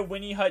might be a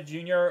Winnie Hutt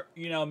Jr.,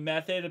 you know,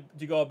 method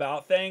to go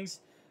about things.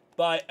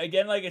 But,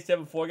 again, like I said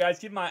before, guys,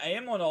 keep in mind, I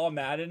am on all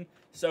Madden,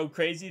 so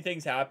crazy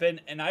things happen.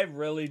 And I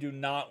really do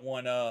not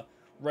want to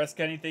risk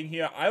anything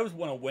here. I just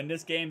want to win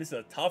this game. This is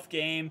a tough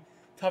game.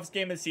 Toughest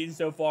game of the season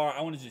so far.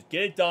 I want to just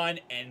get it done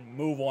and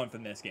move on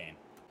from this game.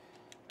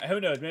 And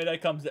who knows? Maybe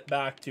that comes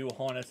back to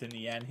haunt us in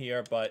the end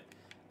here. But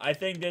I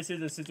think this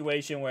is a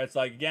situation where it's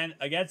like, again,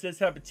 against this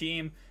type of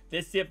team,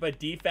 this type of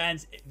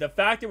defense, the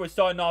fact that we're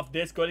starting off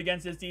this good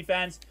against this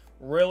defense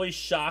really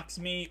shocks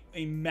me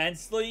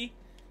immensely.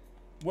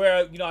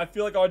 Where, you know, I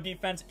feel like our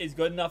defense is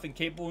good enough and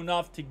capable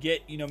enough to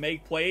get, you know,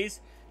 make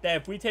plays. That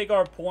if we take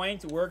our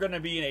points, we're going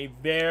to be in a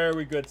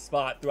very good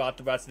spot throughout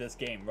the rest of this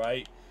game,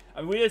 right?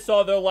 I mean, we just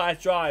saw their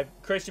last drive.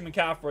 Christian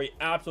McCaffrey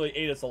absolutely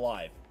ate us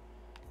alive.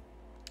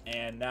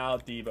 And now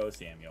Deebo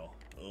Samuel.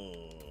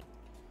 Ugh.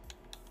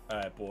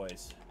 Alright,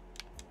 boys.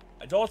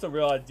 I also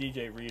realized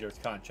DJ Reader's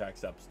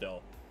contract's up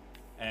still.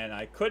 And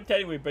I could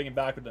technically bring him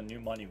back with the new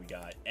money we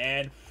got.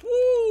 And,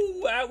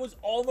 whoo, that was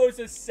almost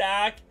a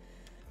sack.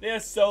 They're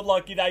so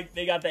lucky that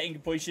they got that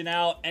incompletion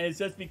out. And it's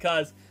just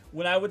because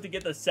when I went to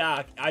get the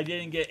sack, I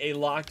didn't get a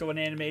locked on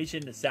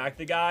animation to sack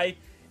the guy.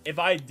 If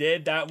I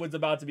did, that was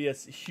about to be a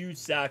huge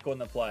sack on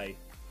the play.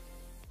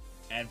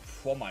 And,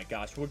 oh my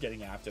gosh, we're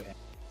getting after him.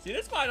 See,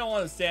 this is why I don't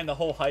understand the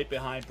whole hype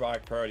behind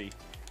Brock Purdy.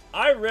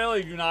 I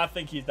really do not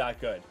think he's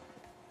that good.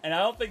 And I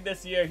don't think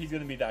this year he's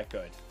going to be that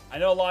good. I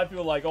know a lot of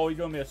people are like, oh, he's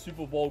going to be a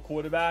Super Bowl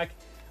quarterback.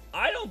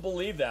 I don't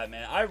believe that,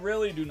 man. I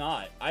really do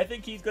not. I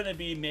think he's going to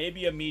be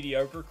maybe a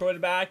mediocre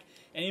quarterback.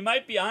 And he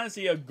might be,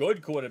 honestly, a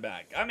good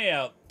quarterback. I mean,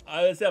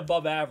 I'd say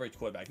above average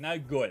quarterback.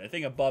 Not good. I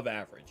think above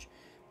average.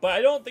 But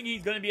I don't think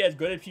he's going to be as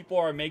good as people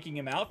are making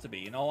him out to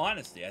be, in all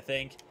honesty. I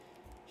think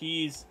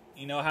he's,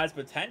 you know, has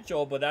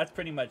potential, but that's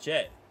pretty much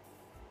it.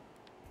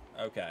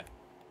 Okay.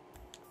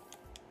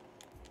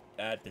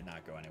 That did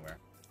not go anywhere.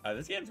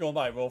 This game's going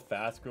by real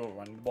fast. We're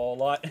running the ball a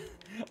lot.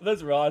 I'm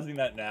just realizing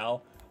that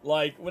now.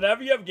 Like,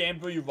 whenever you have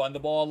games where you run the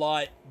ball a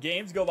lot,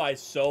 games go by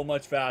so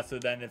much faster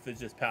than if it's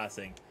just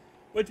passing.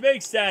 Which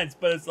makes sense,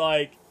 but it's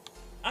like,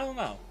 I don't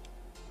know.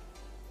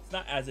 It's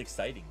not as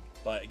exciting.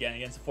 But, again,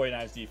 against the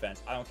 49ers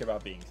defense, I don't care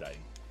about being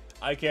exciting.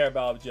 I care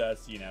about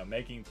just, you know,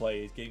 making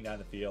plays, getting down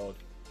the field,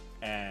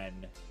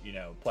 and, you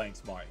know, playing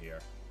smart here.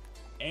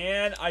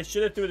 And I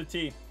should have threw the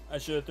T. I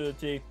should have threw the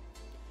T.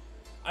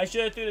 I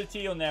should have threw the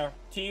T on there.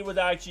 T was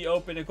actually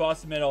open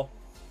across the middle.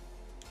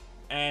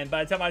 And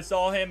by the time I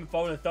saw him, if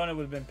I would have thrown it,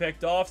 would have been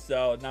picked off.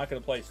 So, not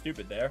going to play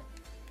stupid there.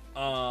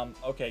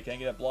 Okay, can I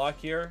get a block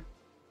here?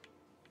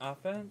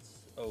 Offense.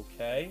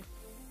 Okay.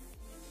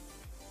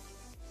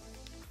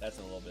 That's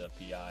a little bit of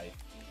PI.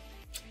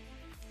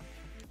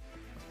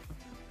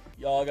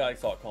 Y'all gotta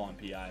start calling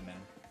PI, man.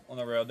 On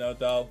the real note,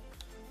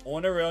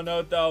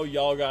 though,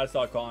 y'all gotta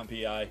start calling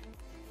PI.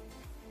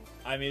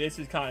 I mean, this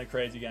is kind of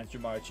crazy against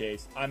Jamar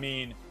Chase. I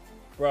mean,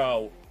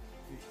 bro,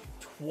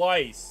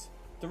 twice,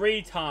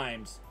 3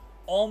 times,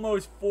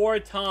 almost 4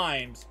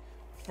 times,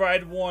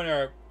 Fred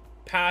Warner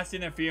pass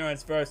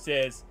interference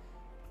versus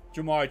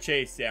Jamar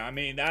Chase there. I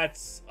mean,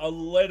 that's a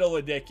little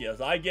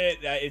ridiculous. I get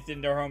it that it's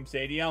in their home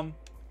stadium.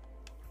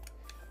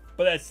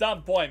 But at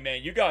some point,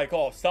 man, you gotta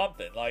call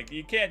something. Like,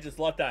 you can't just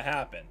let that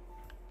happen.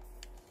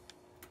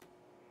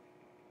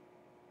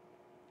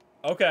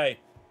 Okay.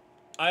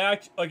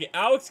 Okay,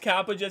 Alex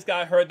Kappa just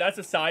got hurt. That's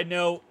a side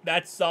note.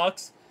 That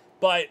sucks.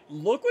 But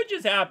look what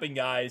just happened,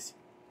 guys.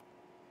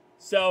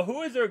 So,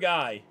 who is their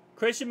guy?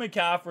 Christian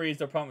McCaffrey is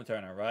their punt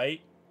returner,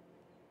 right?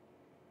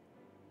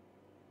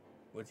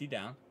 Was he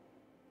down?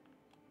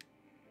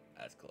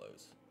 That's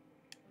close.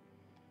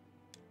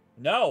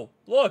 No.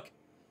 Look.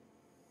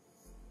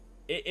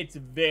 It's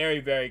very,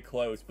 very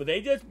close. But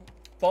they just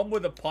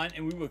fumbled the punt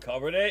and we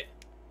recovered it.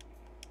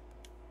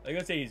 They're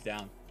going to say he's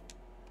down.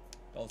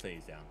 Don't say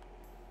he's down.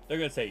 They're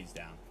going to say he's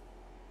down.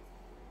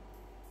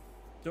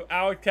 So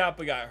Alex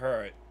Kappa got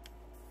hurt.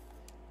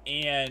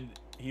 And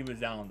he was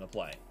down on the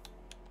play.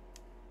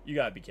 You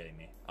got to be kidding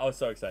me. I was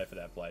so excited for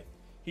that play.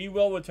 He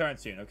will return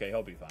soon. Okay,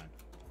 he'll be fine.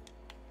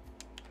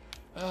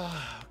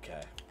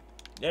 Okay.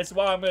 That's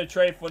why I'm going to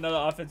trade for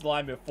another offensive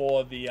line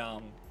before the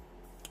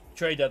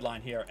trade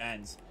deadline here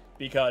ends.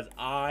 Because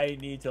I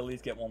need to at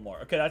least get one more.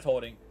 Okay, that's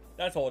holding.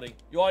 That's holding.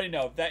 You already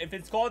know. That if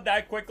it's called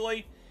that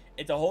quickly,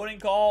 it's a holding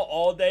call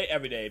all day,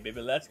 every day,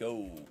 baby. Let's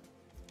go.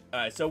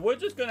 Alright, so we're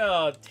just going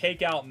to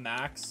take out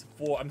Max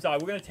for... I'm sorry,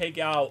 we're going to take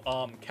out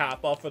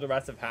Kappa for the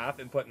rest of half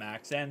and put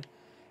Max in.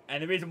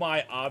 And the reason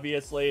why,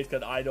 obviously, is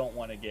because I don't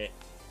want to get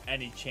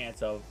any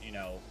chance of, you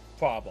know,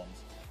 problems.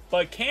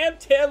 But Cam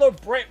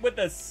Taylor-Britt with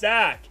a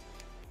sack.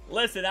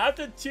 Listen,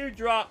 after 2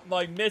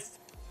 missed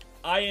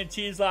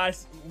INTs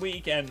last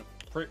week and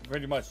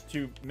pretty much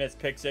 2 missed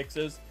pick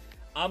sixes,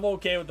 I'm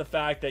okay with the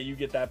fact that you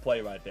get that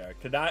play right there.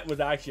 Because that was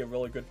actually a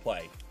really good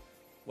play.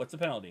 What's the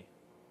penalty?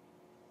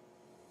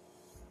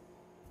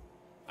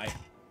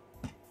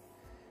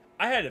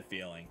 I had a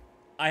feeling.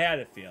 I had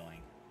a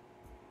feeling.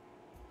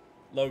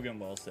 Logan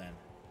Wilson.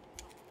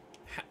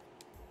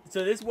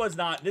 So this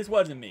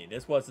wasn't me.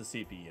 This was the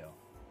CPU.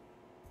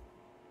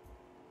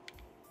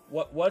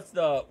 What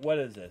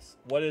is this?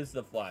 What is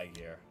the flag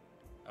here?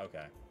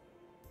 Okay.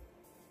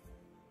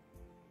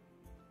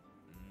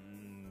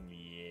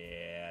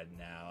 Yeah,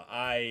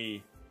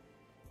 no.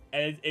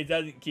 And it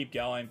doesn't keep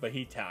going, but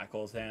he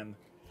tackles him.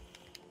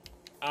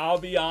 I'll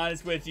be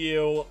honest with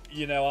you.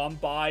 You know, I'm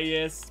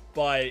biased,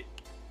 but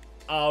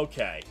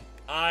okay.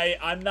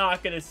 I'm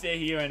not going to sit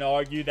here and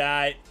argue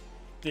that.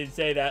 To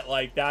say that,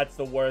 like, that's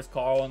the worst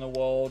call in the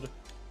world.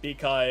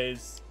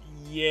 Because,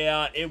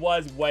 yeah, it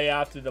was way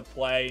after the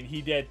play, and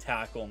he did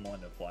tackle him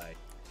on the play.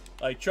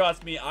 Like,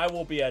 trust me, I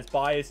will be as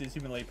biased as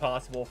humanly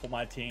possible for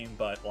my team,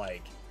 but,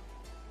 like,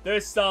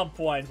 there's some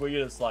points where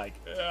you're just like,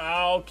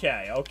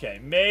 okay,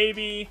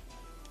 maybe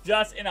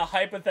just in a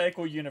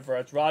hypothetical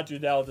universe, Roger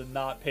Dell did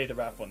not pay the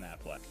ref on that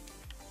play.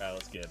 Alright,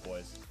 let's get it,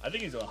 boys. I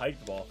think he's going to hike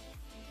the ball.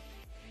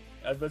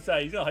 I was about to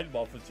say, he's going to hike the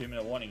ball for the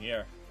 2-minute warning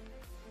here.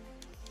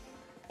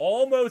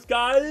 Almost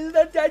got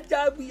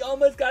it. We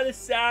almost got a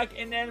sack,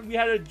 and then we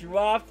had a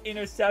dropped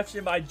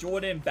interception by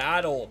Jordan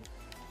Battle.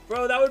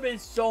 Bro, that would have been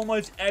so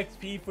much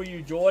XP for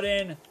you,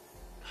 Jordan.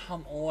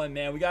 Come on,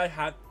 man. We got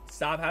to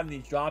stop having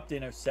these dropped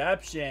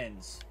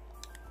interceptions.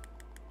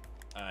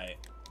 Alright,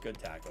 good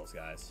tackles,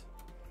 guys.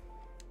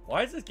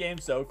 Why is this game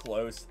so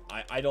close?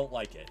 I don't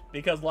like it.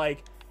 Because,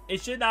 like,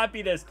 it should not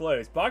be this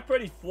close. Brock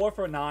Purdy 4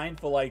 for 9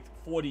 for, like,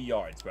 40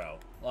 yards, bro.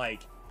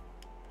 Like,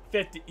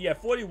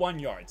 41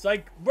 yards.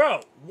 Like,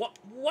 bro,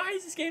 why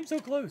is this game so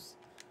close?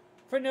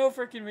 For no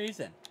freaking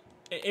reason.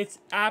 It's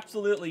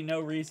absolutely no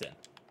reason.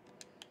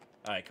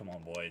 Alright, come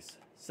on, boys.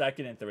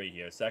 2nd and 3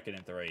 here. 2nd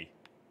and 3.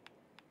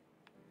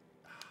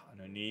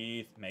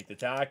 Underneath. Make the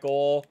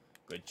tackle.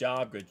 Good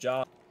job. Good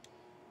job.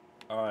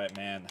 Alright,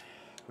 man.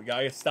 We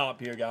gotta stop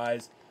here,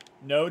 guys.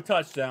 No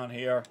touchdown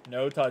here.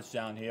 No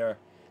touchdown here.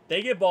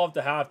 They get ball up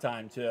to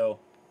halftime, too.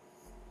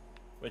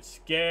 Which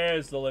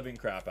scares the living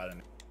crap out of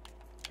me.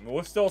 I mean,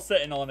 we're still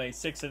sitting on a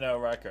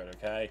 6-0 record,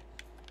 okay?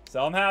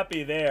 So I'm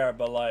happy there,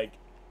 but, like,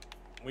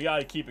 we got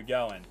to keep it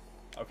going.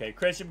 Okay,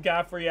 Christian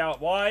McCaffrey out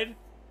wide.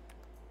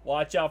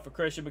 Watch out for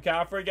Christian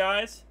McCaffrey,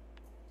 guys.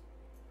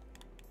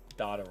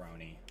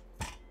 Dotteroni.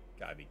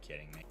 Gotta be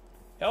kidding me.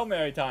 Hail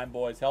Mary time,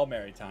 boys. Hail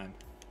Mary time.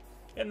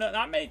 And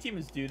not many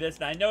teams do this,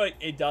 and I know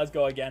it does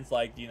go against,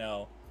 like, you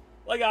know,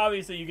 like,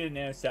 obviously you get an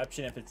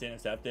interception if it's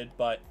intercepted,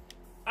 but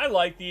I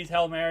like these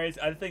Hail Marys.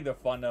 I think they're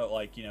fun to,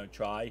 like, you know,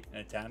 try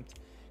and attempt.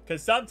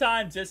 Because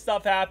sometimes this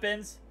stuff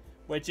happens,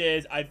 which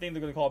is, I think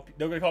they're gonna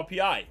call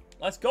PI.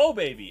 Let's go,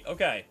 baby.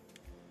 Okay.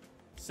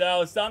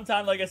 So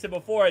sometimes, like I said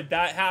before,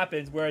 that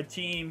happens where a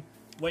team,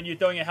 when you're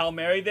throwing a Hail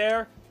Mary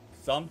there,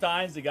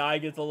 sometimes the guy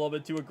gets a little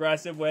bit too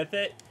aggressive with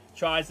it,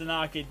 tries to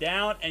knock it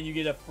down, and you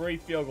get a free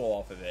field goal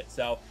off of it.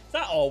 So it's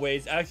not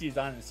always. Actually, it's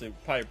honestly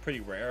probably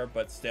pretty rare,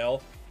 but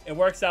still, it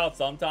works out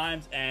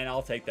sometimes, and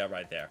I'll take that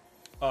right there.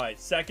 All right,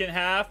 second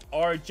half.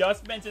 Our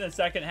adjustments in the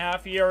second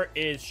half here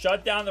is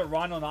shut down the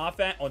run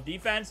on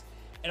defense.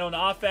 And on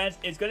offense,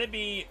 it's going to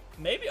be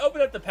maybe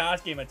open up the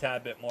pass game a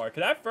tad bit more.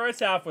 Because that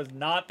first half was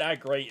not that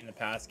great in the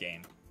pass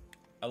game.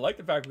 I like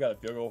the fact we got a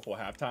field goal for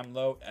halftime,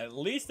 though. At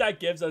least that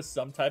gives us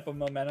some type of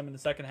momentum in the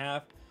second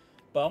half.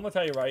 But I'm going to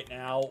tell you right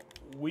now,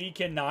 we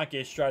cannot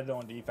get shredded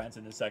on defense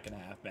in the second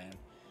half, man.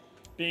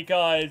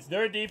 Because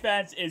their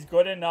defense is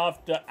good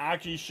enough to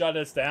actually shut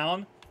us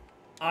down.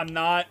 I'm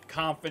not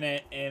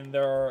confident in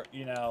their,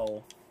 you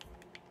know,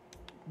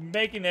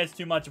 making this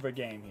too much of a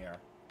game here.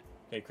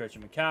 Okay,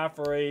 Christian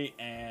McCaffrey,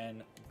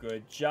 and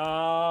good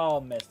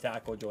job. Missed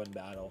tackle, Jordan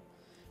Battle.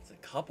 It's a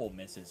couple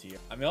misses here.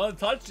 I mean, on the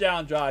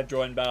touchdown drive,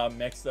 Jordan Battle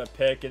mixed a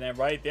pick, and then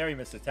right there, he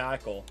missed a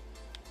tackle.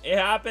 It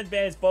happens,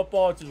 man. It's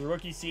football. It's his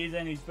rookie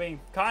season. He's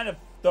being kind of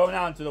thrown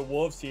out into the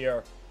wolves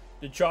here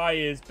to try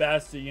his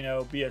best to, you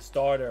know, be a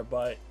starter,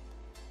 but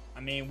I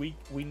mean,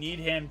 we need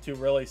him to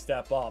really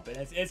step up. And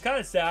it's kind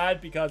of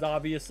sad because,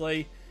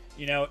 obviously,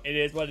 you know, it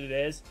is what it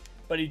is.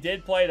 But he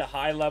did play at a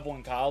high level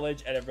in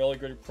college at a really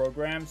good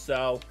program.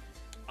 So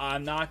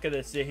I'm not going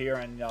to sit here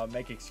and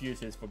make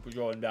excuses for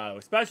Jordan Battle,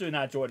 especially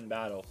not Jordan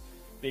Battle,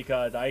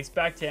 because I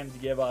expect him to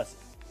give us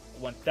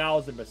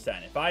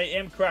 1,000%. If I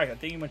am correct, I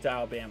think he went to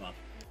Alabama,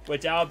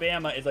 which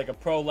Alabama is like a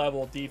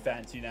pro-level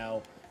defense, you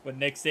know, with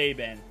Nick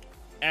Saban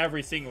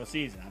every single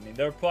season. I mean,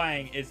 they're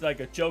playing, it's like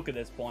a joke at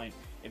this point.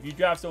 If you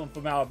draft someone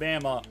from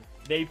Alabama,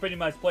 they pretty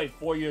much played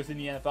 4 years in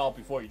the NFL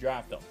before you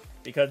draft them.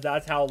 Because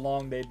that's how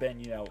long they've been,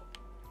 you know,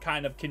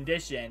 kind of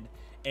conditioned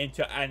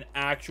into an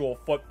actual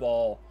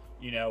football,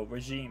 you know,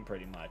 regime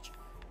pretty much.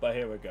 But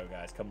here we go,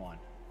 guys. Come on.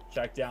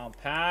 Check down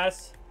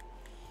pass.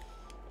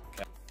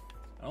 Okay.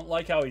 I don't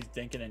like how he's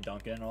dinking and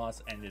dunking on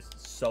us, and it's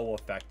so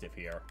effective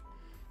here.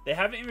 They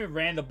haven't even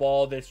ran the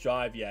ball this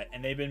drive yet,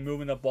 and they've been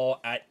moving the ball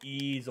at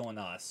ease on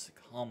us.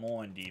 Come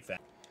on, defense.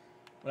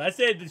 When I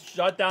said to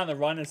shut down the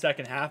run in the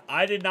second half,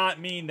 I did not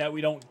mean that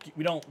we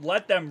don't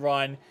let them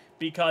run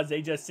because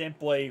they just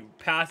simply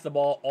pass the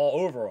ball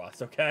all over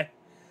us, okay?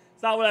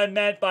 It's not what I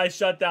meant by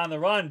shut down the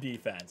run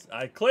defense.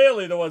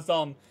 Clearly there was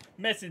some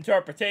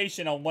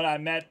misinterpretation on what I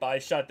meant by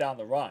shut down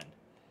the run.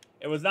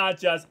 It was not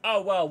just,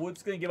 oh, well, we're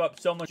just going to give up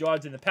so much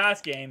yards in the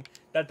pass game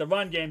that the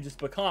run game just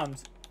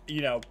becomes,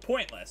 you know,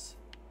 pointless.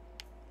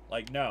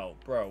 Like, no,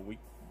 bro,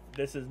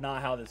 this is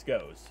not how this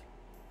goes.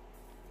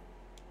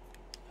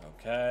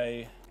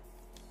 Okay.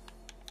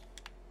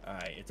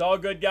 Alright, it's all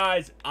good,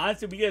 guys.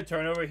 Honestly, if we get a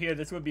turnover here,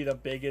 this would be the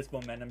biggest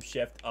momentum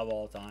shift of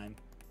all time.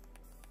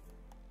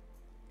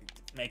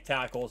 Make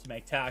tackles,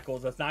 make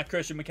tackles. That's not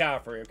Christian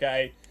McCaffrey,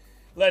 okay?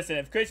 Listen,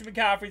 if Christian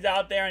McCaffrey's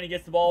out there and he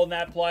gets the ball in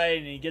that play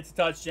and he gets a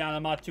touchdown,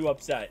 I'm not too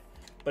upset.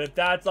 But if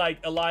that's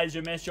like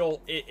Elijah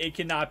Mitchell, it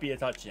cannot be a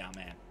touchdown,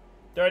 man.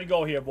 Third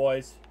goal here,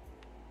 boys.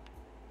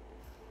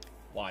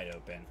 Wide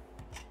open.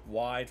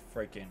 Wide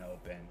freaking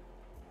open.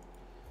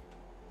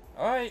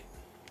 Alright.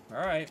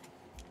 Alright.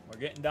 We're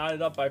getting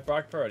dotted up by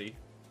Brock Purdy.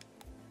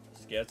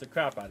 Scares the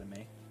crap out of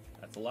me.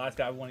 That's the last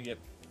guy I want to get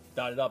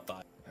dotted up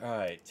by.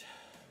 Alright.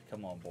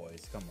 Come on,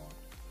 boys. Come on.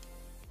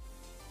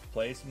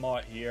 Play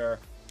smart here.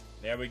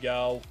 There we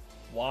go.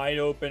 Wide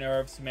open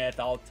Irv Smith.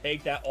 I'll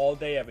take that all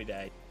day, every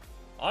day.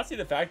 Honestly,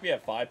 the fact we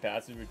have 5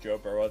 passes with Joe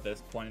Burrow at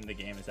this point in the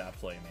game is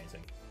absolutely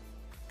amazing.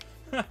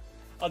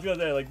 I was going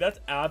to say, like, that's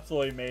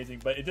absolutely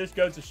amazing. But it just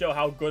goes to show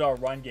how good our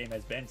run game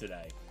has been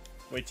today.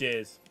 Which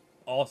is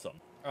awesome.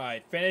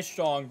 Alright, finish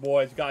strong,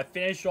 boys. We got to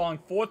finish strong.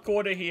 Fourth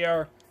quarter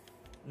here.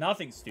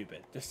 Nothing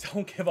stupid. Just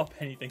don't give up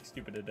anything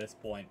stupid at this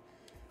point.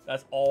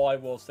 That's all I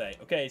will say.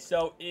 Okay,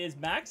 so is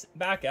Max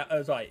back out?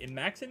 Oh, sorry. Is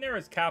Max in there or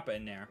is Kappa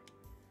in there?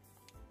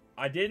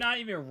 I did not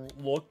even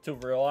look to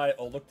realize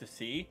or look to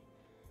see.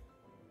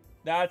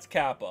 That's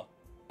Kappa.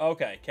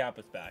 Okay,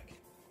 Kappa's back.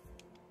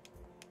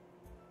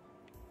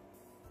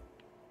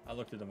 I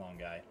looked at the wrong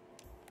guy.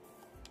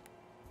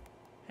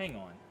 Hang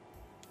on.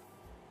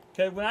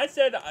 Okay, when I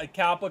said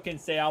Kappa can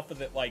stay out for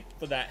the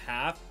for that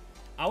half,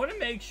 I want to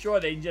make sure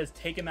they just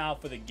take him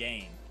out for the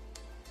game.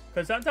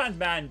 Because sometimes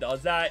Madden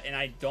does that, and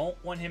I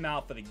don't want him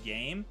out for the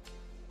game.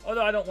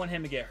 Although I don't want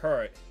him to get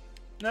hurt.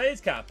 No, it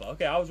is Kappa.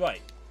 Okay, I was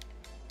right.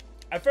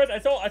 At first, I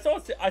saw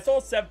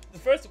the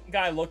first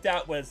guy I looked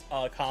at was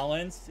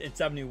Collins in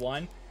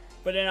 71,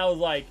 but then I was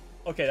like,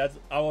 okay,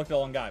 I looked at the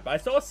wrong guy. But I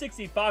saw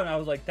 65, and I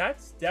was like,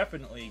 that's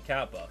definitely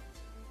Kappa.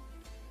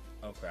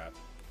 Oh crap,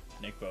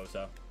 Nick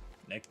Bosa,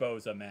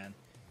 man.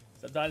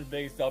 Sometimes the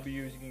biggest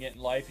W's you can get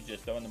in life is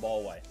just throwing the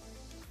ball away.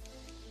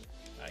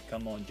 All right,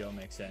 come on, Joe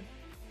Mixon.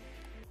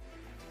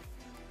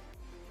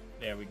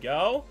 There we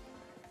go.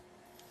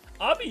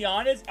 I'll be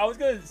honest, I was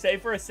going to say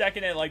for a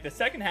second that, like, the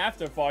second half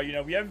so far, you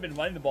know, we haven't been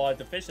running the ball as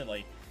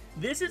efficiently.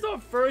 This is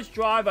our first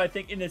drive, I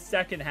think, in the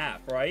second half,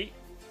 right?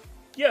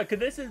 Yeah, because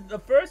this is the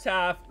first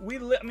half.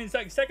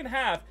 Second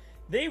half,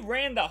 they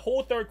ran the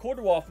whole third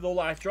quarter off of the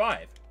last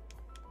drive.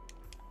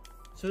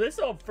 So this is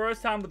our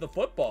first time with the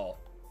football,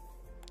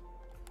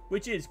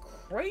 which is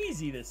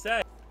crazy to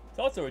say. It's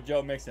also a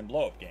Joe Mixon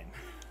blow-up game,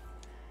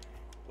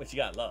 which you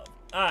gotta love.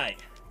 All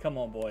right, come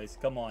on, boys,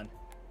 come on.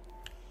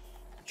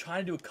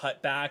 Trying to do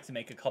cutbacks and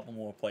make a couple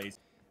more plays.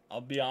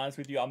 I'll be honest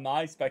with you, I'm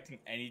not expecting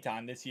any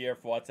time this year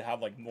for us to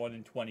have like more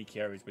than 20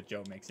 carries with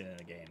Joe Mixon in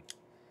a game.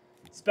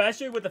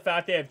 Especially with the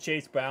fact they have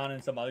Chase Brown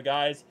and some other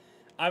guys.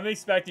 I'm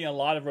expecting a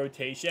lot of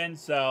rotation.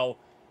 So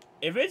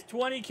if it's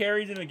 20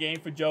 carries in the game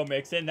for Joe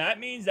Mixon, that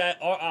means that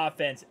our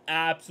offense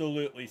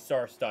absolutely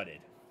star-studded.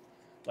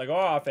 Like,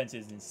 our offense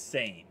is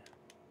insane.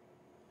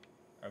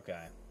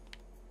 Okay.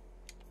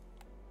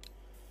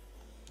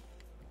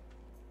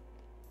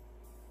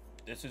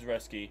 This is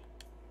risky,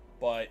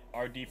 but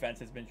our defense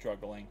has been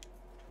struggling.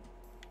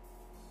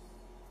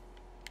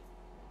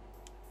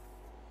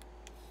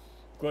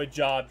 Good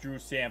job, Drew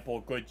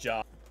Sample. Good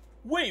job.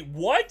 Wait,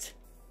 what?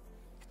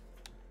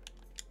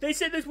 They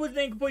said this was an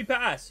incomplete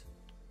pass.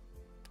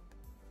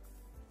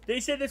 They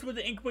said this was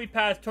an incomplete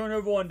pass,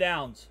 turnover on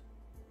downs.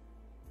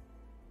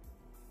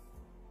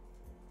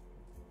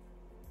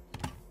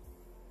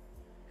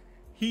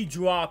 He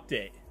dropped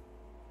it.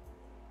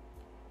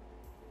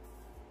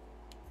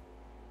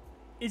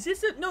 Is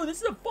this a... No,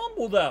 this is a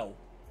fumble, though.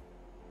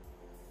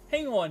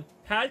 Hang on.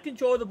 Had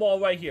control of the ball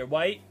right here,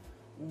 right?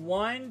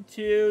 1,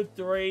 2,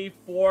 3,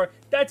 4.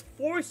 That's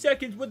 4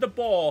 seconds with the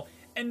ball,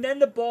 and then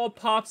the ball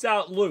pops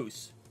out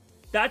loose.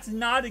 That's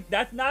not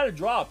a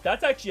drop.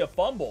 That's actually a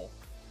fumble.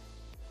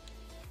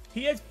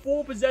 He has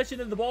full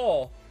possession of the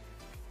ball.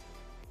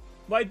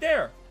 Right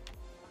there.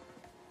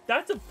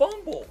 That's a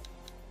fumble.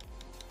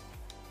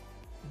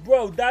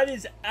 Bro, that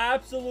is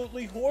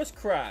absolutely horse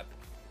crap.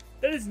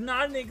 That is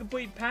not an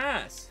incomplete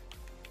pass.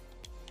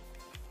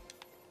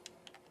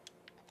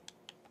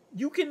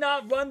 You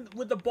cannot run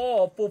with the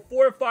ball for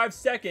 4 or 5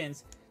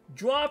 seconds,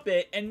 drop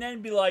it, and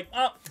then be like,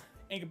 oh,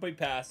 incomplete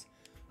pass.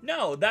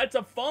 No, that's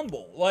a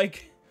fumble.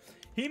 Like,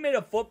 he made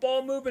a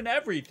football move and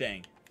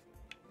everything.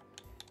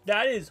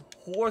 That is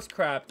horse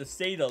crap, to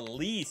say the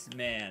least,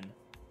 man.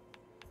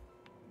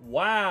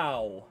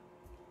 Wow.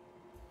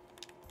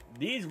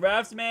 These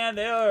refs, man,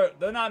 they're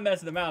not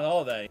messing around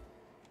all day.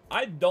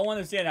 I don't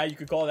understand how you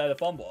could call that a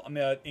fumble. I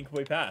mean, an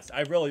incomplete pass.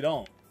 I really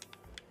don't.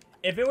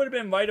 If it would have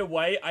been right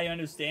away, I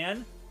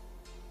understand.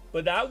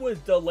 But that was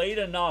delayed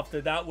enough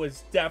that that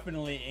was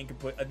definitely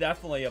incomplete,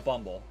 definitely a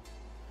fumble.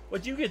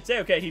 But you could say,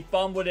 okay, he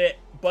fumbled it,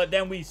 but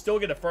then we still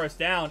get a first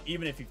down,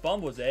 even if he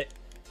fumbles it.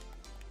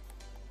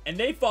 And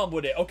they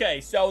fumbled it.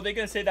 Okay, so they're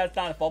going to say that's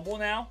not a fumble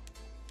now?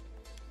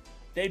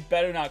 They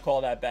better not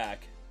call that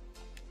back.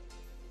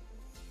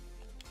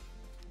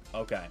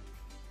 Okay.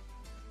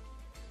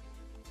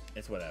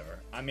 It's whatever.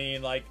 I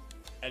mean, like,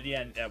 at the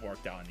end, that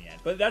worked out in the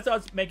end. But that's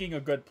us making a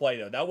good play,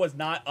 though. That was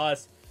not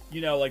us,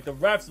 you know, like, the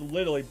refs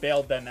literally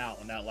bailed them out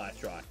on that last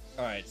try.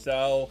 All right,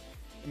 so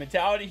the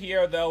mentality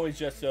here, though, is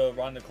just to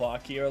run the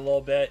clock here a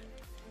little bit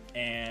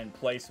and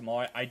play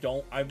smart. I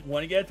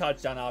want to get a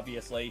touchdown,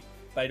 obviously,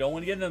 but I don't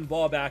want to get them the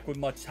ball back with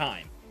much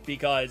time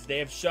because they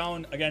have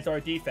shown against our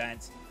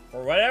defense,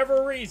 for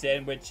whatever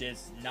reason, which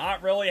is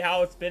not really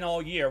how it's been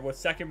all year with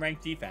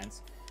second-ranked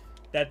defense,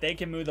 that they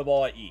can move the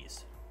ball at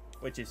ease,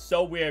 which is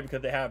so weird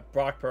because they have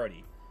Brock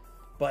Purdy.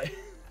 But,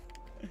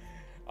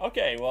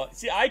 okay, well,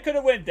 see, I could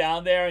have went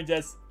down there and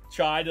just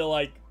tried to,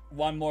 like,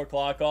 one more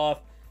clock off.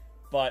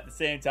 But at the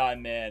same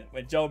time, man,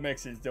 when Joe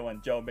Mixon's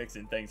doing Joe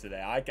Mixon things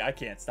today, I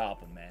can't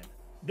stop him, man.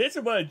 This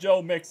is what a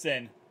Joe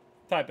Mixon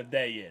type of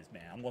day is,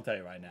 man. I'm going to tell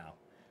you right now.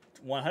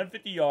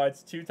 150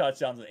 yards, 2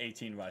 touchdowns, and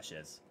 18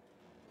 rushes.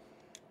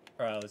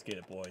 All right, let's get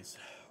it, boys.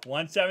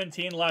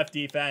 117 left,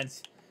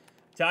 defense.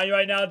 Telling you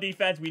right now,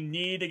 defense, we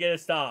need to get a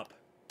stop.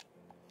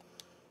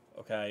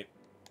 Okay.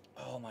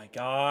 Oh, my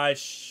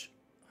gosh.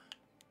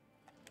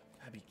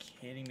 Gotta be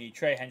kidding me.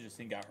 Trey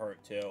Hendrickson got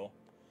hurt, too.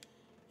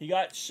 He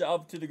got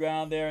shoved to the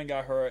ground there and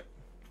got hurt.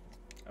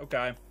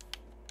 Okay.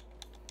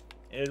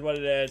 It is what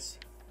it is.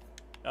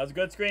 That was a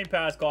good screen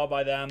pass call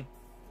by them.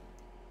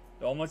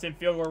 They're almost in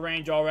field goal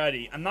range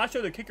already. I'm not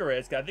sure the kicker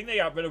is, because I think they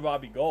got rid of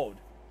Robbie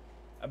Gould.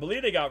 I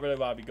believe they got rid of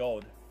Robbie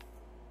Gould.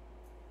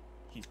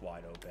 He's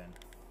wide open.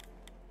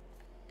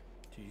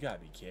 Dude, you gotta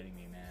be kidding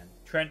me, man.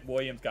 Trent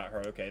Williams got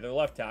hurt. Okay, their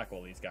left tackle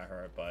at least got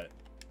hurt, but...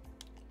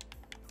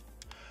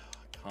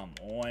 Come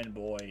on,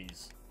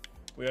 boys.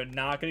 We are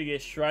not going to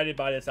get shredded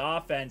by this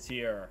offense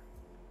here.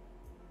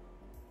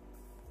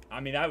 I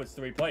mean, that was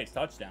 3 plays.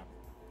 Touchdown.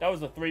 That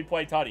was a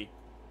 3-play tutty.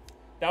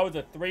 That was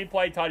a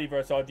 3-play tutty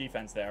versus our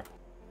defense there.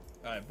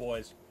 All right,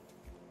 boys.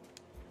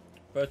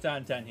 First down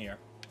and 10 here.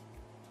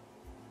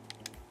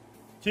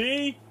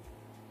 T.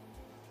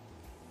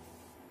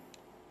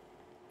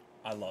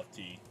 I love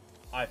T.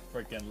 I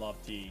freaking love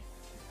T.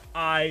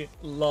 I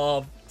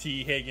love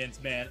T.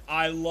 Higgins, man.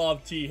 I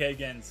love T.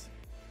 Higgins.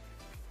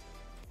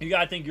 You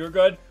gotta think you're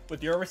good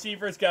with your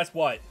receivers. Guess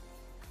what?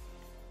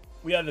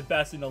 We are the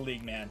best in the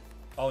league, man.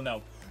 Oh,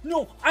 no.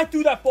 No, I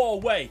threw that ball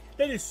away.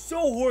 That is so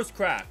horse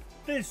crap.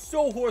 That is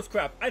so horse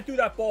crap. I threw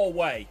that ball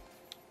away.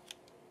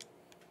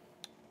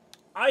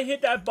 I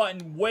hit that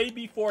button way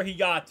before he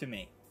got to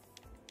me.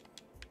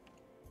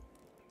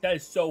 That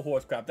is so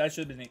horse crap. That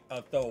should have been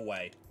a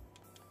throwaway.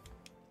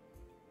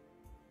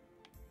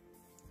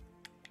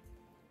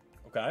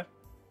 Okay.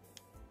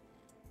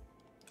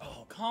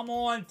 Oh, come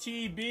on,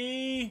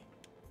 TB.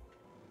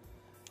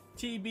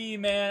 TB,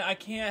 man. I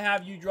can't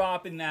have you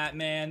dropping that,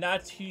 man.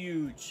 That's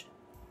huge.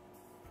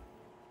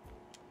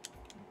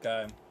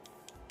 Okay.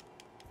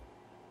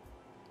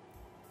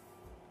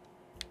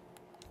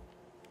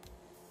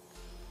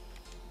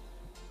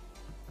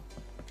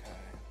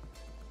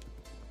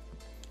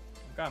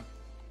 Okay.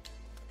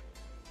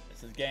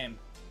 This is game.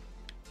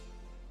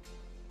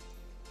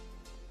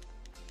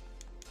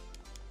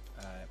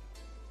 Alright.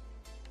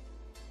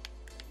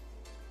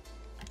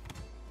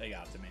 They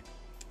got to me.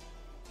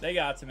 They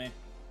got to me.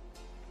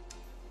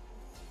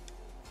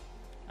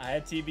 I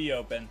had TB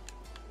open.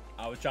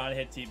 I was trying to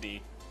hit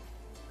TB.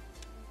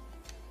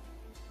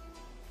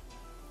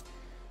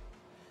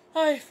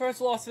 Alright, first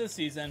loss of the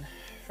season.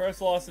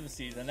 First loss of the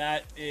season.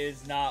 That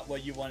is not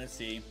what you want to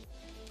see.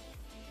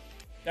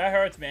 That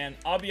hurts, man.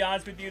 I'll be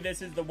honest with you.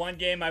 This is the one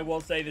game I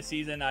will say this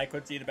season I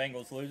could see the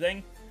Bengals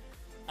losing.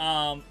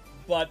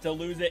 But to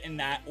lose it in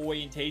that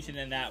orientation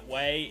in that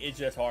way is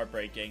just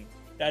heartbreaking.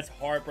 That's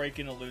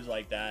heartbreaking to lose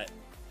like that.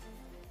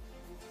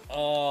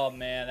 Oh,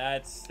 man.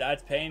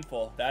 That's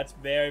painful. That's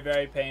very,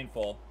 very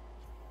painful.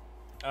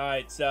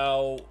 Alright,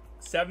 so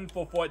 7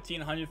 for 14,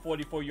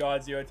 144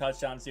 yards, 0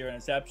 touchdowns, 0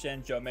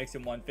 interceptions. Joe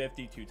Mixon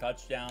 150, 2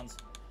 touchdowns.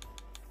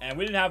 And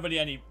we didn't have really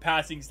any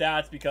passing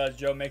stats because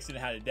Joe Mixon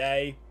had a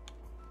day.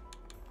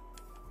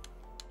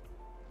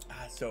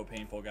 So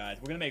painful, guys.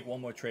 We're going to make one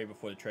more trade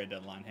before the trade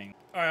deadline. Hang on.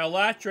 All right, our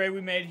last trade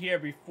we made here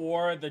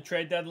before the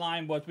trade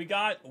deadline was we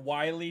got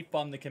Wiley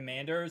from the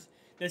Commanders.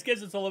 This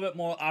gives us a little bit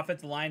more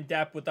offensive line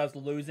depth with us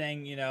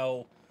losing, you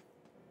know,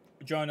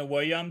 Jonah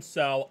Williams.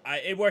 So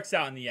it works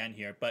out in the end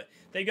here. But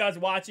thank you guys for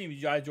watching. If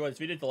you guys enjoyed this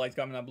video, hit the likes,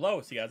 comment down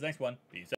below. See you guys next one. Peace out.